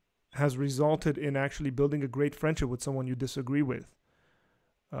spiritually, has resulted in actually building a great friendship with someone you disagree with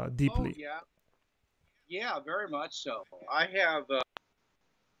deeply. Oh yeah, very much so. I have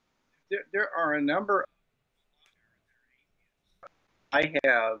there are a number. I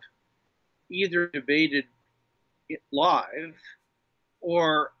have either debated it live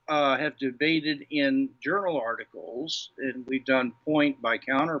or have debated in journal articles, and we've done point by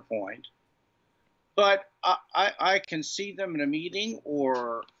counterpoint. But I can see them in a meeting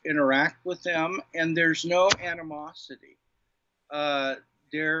or interact with them, and there's no animosity.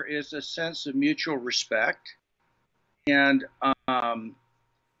 There is a sense of mutual respect, and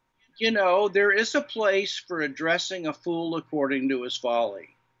there is a place for addressing a fool according to his folly.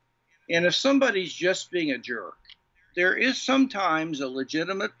 And if somebody's just being a jerk, there is sometimes a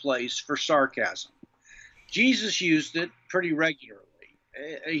legitimate place for sarcasm. Jesus used it pretty regularly.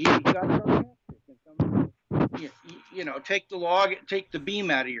 He got sarcastic. Take the beam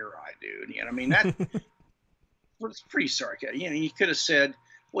out of your eye, dude. You know, I mean, that was pretty sarcastic. You know, he could have said,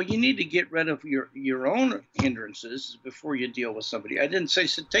 well, you need to get rid of your own hindrances before you deal with somebody. I didn't say,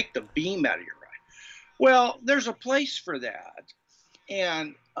 so take the beam out of your eye. Well, there's a place for that.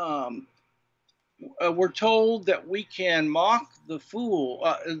 And we're told that we can mock the fool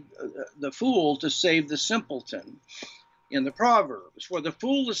to save the simpleton in the Proverbs, where the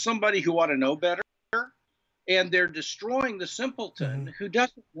fool is somebody who ought to know better, and they're destroying the simpleton who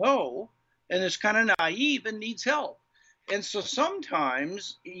doesn't know and is kind of naive and needs help. And so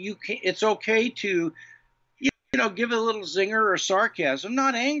sometimes it's okay to, give a little zinger or sarcasm,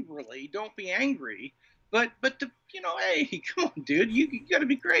 not angrily. Don't be angry, but hey, come on, dude, you got to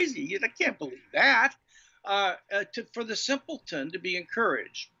be crazy. I can't believe that. For the simpleton to be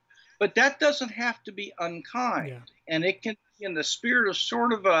encouraged, but that doesn't have to be unkind, and it can be in the spirit of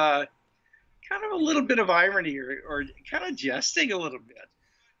sort of a kind of a little bit of irony or kind of jesting a little bit.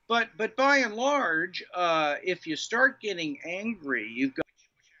 But by and large, if you start getting angry, you've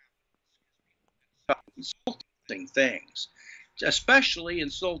got insulting things, especially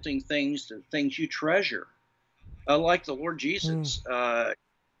insulting things to things you treasure, like the Lord Jesus.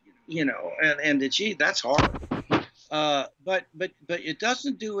 Gee, that's hard. But it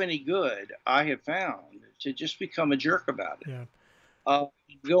doesn't do any good, I have found, to just become a jerk about it. Yeah.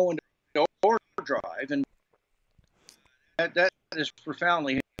 Go into overdrive, and that is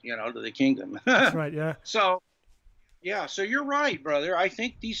profoundly, to the kingdom. That's right. Yeah. So you're right, brother. I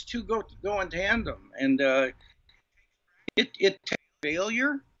think these two go in tandem, and it takes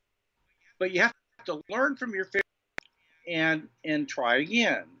failure, but you have to learn from your failure and try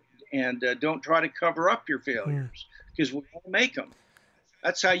again, and don't try to cover up your failures, because we all make them.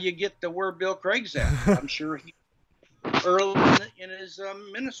 That's how you get to where Bill Craig's at. I'm sure he early in his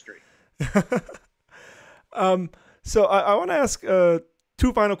ministry. So I want to ask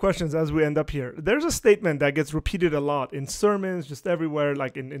two final questions as we end up here. There's a statement that gets repeated a lot in sermons, just everywhere,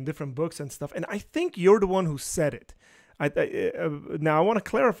 like in different books and stuff. And I think you're the one who said it. Now I want to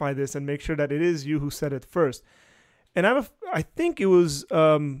clarify this and make sure that it is you who said it first. And I think it was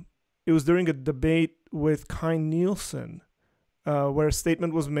during a debate with Kine Nielsen, where a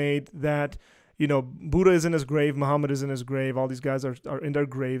statement was made that, Buddha is in his grave, Muhammad is in his grave, all these guys are in their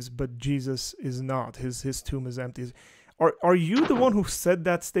graves, but Jesus is not. His tomb is empty. Are you the one who said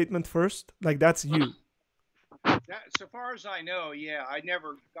that statement first? Like, that's you? So far as I know, yeah, I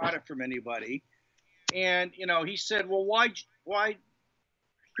never got it from anybody. And, he said, well, why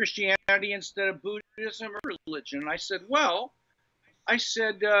Christianity instead of Buddhism or religion? And I said,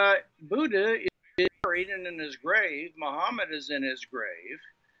 Buddha is buried in his grave. Muhammad is in his grave.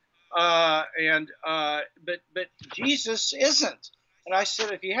 But Jesus isn't. And I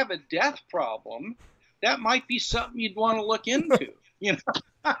said, if you have a death problem, that might be something you'd want to look into,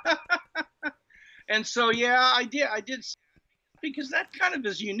 And so, yeah, I did, because that kind of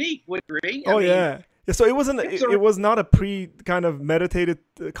is unique, would you agree? I mean, so it wasn't. It was not a kind of meditated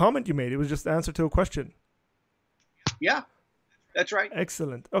comment you made. It was just the answer to a question. Yeah, that's right.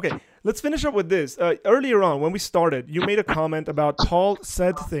 Excellent. Okay, let's finish up with this. Earlier on, when we started, you made a comment about Paul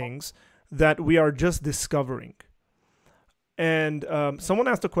said things that we are just discovering. And someone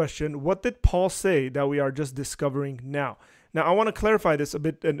asked a question, what did Paul say that we are just discovering now? Now, I want to clarify this a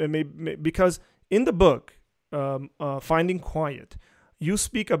bit, because in the book, Finding Quiet, you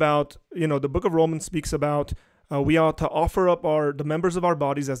speak about, the book of Romans speaks about we ought to offer up the members of our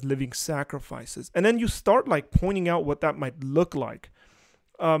bodies as living sacrifices. And then you start pointing out what that might look like.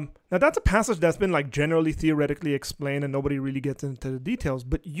 Now, that's a passage that's been generally theoretically explained and nobody really gets into the details,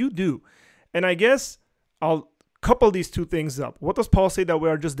 but you do. And I guess I'll couple these two things up. What does Paul say that we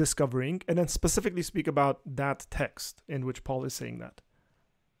are just discovering? And then specifically speak about that text in which Paul is saying that.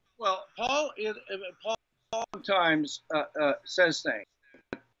 Well, Paul sometimes says things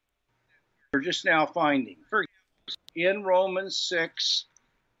we're just now finding. For in Romans 6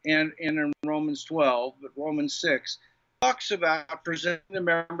 and in Romans 12, but Romans 6 talks about presenting the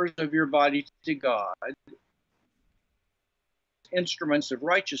members of your body to God, instruments of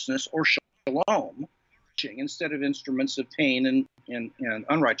righteousness or shalom, instead of instruments of pain and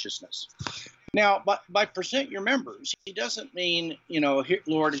unrighteousness. Now, by present your members, he doesn't mean,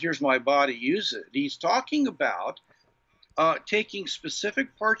 Lord, here's my body, use it. He's talking about taking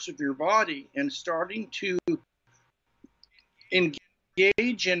specific parts of your body and starting to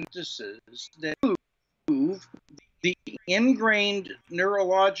engage in practices that move the ingrained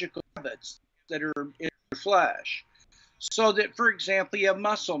neurological habits that are in your flesh. So that, for example, you have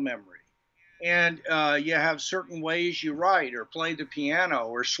muscle memory. And you have certain ways you write or play the piano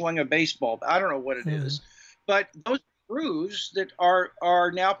or swing a baseball. I don't know what it is, but those grooves that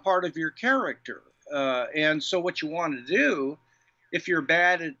are now part of your character. And so what you want to do, if you're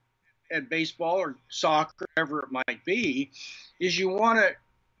bad at baseball or soccer, whatever it might be, is you want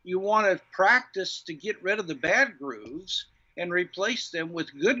to practice to get rid of the bad grooves and replace them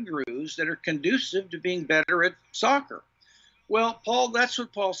with good grooves that are conducive to being better at soccer. Well, Paul, that's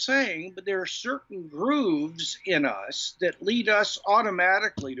what Paul's saying, but there are certain grooves in us that lead us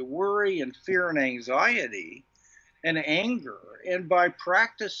automatically to worry and fear and anxiety and anger. And by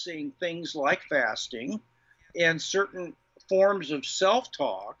practicing things like fasting and certain forms of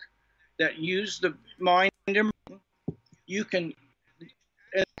self-talk that use the mind, you can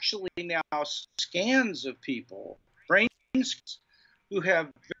actually now scans of people, brain scans, who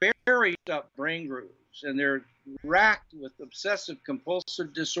have very up brain grooves, and they're racked with obsessive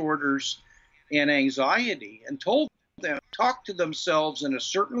compulsive disorders and anxiety, and told them to talk to themselves in a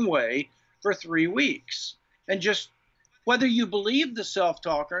certain way for 3 weeks. And just whether you believe the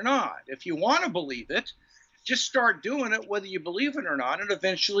self-talk or not, if you want to believe it, just start doing it whether you believe it or not, and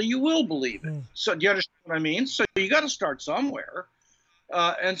eventually you will believe it. So do you understand what I mean? So you got to start somewhere.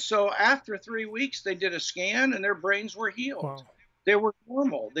 And so after 3 weeks, they did a scan and their brains were healed. Wow. They were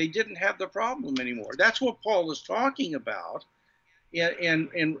normal. They didn't have the problem anymore. That's what Paul is talking about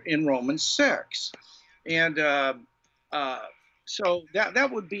in Romans 6. And so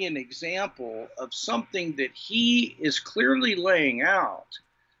that would be an example of something that he is clearly laying out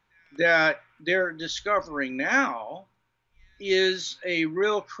that they're discovering now is a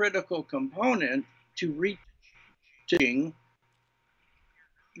real critical component to reaching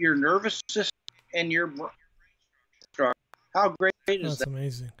your nervous system and your brain structure. How great is that? That's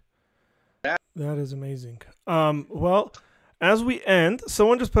amazing. That is amazing. Well, as we end,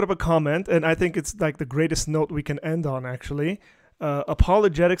 someone just put up a comment, and I think it's like the greatest note we can end on, actually.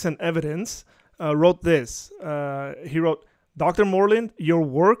 Apologetics and Evidence wrote this. He wrote, Dr. Moreland, your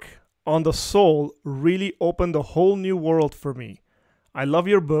work on the soul really opened a whole new world for me. I love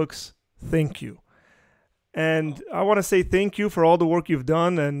your books. Thank you. And I want to say thank you for all the work you've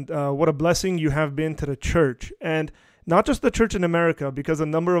done, and what a blessing you have been to the church. And not just the church in America, because a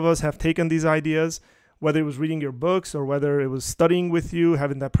number of us have taken these ideas, whether it was reading your books or whether it was studying with you,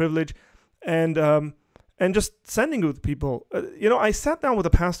 having that privilege, and just sending it with people. I sat down with a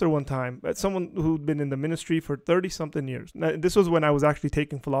pastor one time, someone who'd been in the ministry for 30-something years. Now, this was when I was actually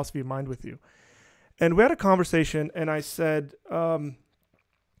taking Philosophy of Mind with you. And we had a conversation, and I said, he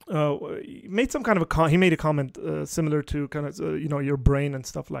made some kind of he made a comment similar to kind of, your brain and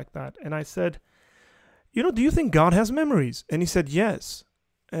stuff like that. And I said, do you think God has memories? And he said, yes.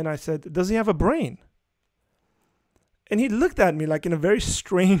 And I said, does he have a brain? And he looked at me like in a very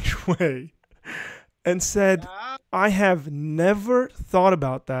strange way and said, I have never thought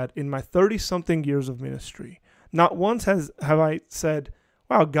about that in my 30-something years of ministry. Not once have I said,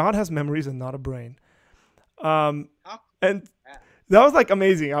 wow, God has memories and not a brain. And that was like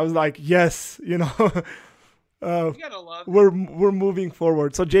amazing. I was like, yes, we're moving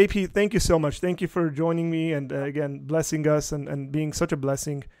forward. So JP, thank you so much. Thank you for joining me and again, blessing us and being such a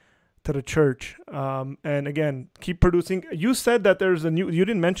blessing to the church. And again, keep producing. You said that there's you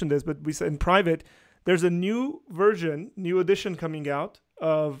didn't mention this, but we said in private, there's a new edition coming out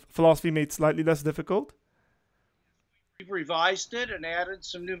of Philosophy Made Slightly Less Difficult. We've revised it and added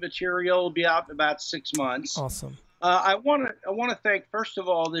some new material. It'll be out in about 6 months. Awesome. I want to thank, first of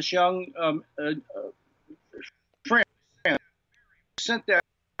all, this young friend who sent that.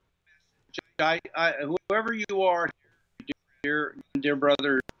 Whoever you are, dear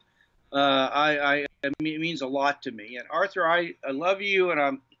brother, it means a lot to me. And Arthur, I love you, and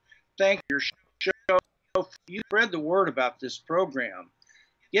I'm thanking your show. You spread the word about this program.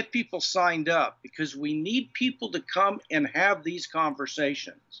 Get people signed up, because we need people to come and have these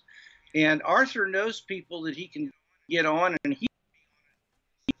conversations. And Arthur knows people that he can get on, and he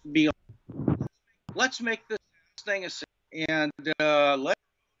be. Let's make this thing a, and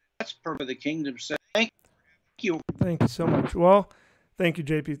let's purpose the kingdom. So thank you. Thank you so much. Well, thank you,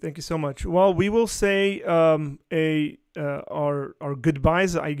 JP. Thank you so much. Well, we will say our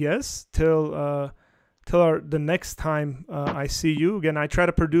goodbyes, I guess, till the next time I see you again. I try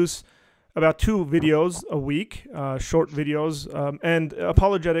to produce about 2 videos a week, short videos, and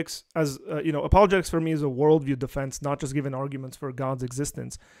apologetics. As apologetics for me is a worldview defense, not just giving arguments for God's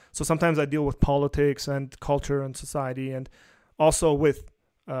existence. So sometimes I deal with politics and culture and society, and also with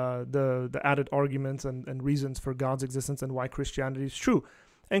the added arguments and reasons for God's existence and why Christianity is true.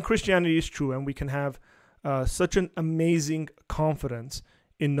 And Christianity is true, and we can have such an amazing confidence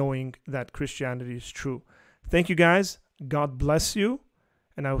in knowing that Christianity is true. Thank you, guys. God bless you,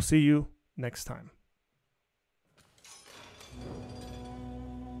 and I will see you next time.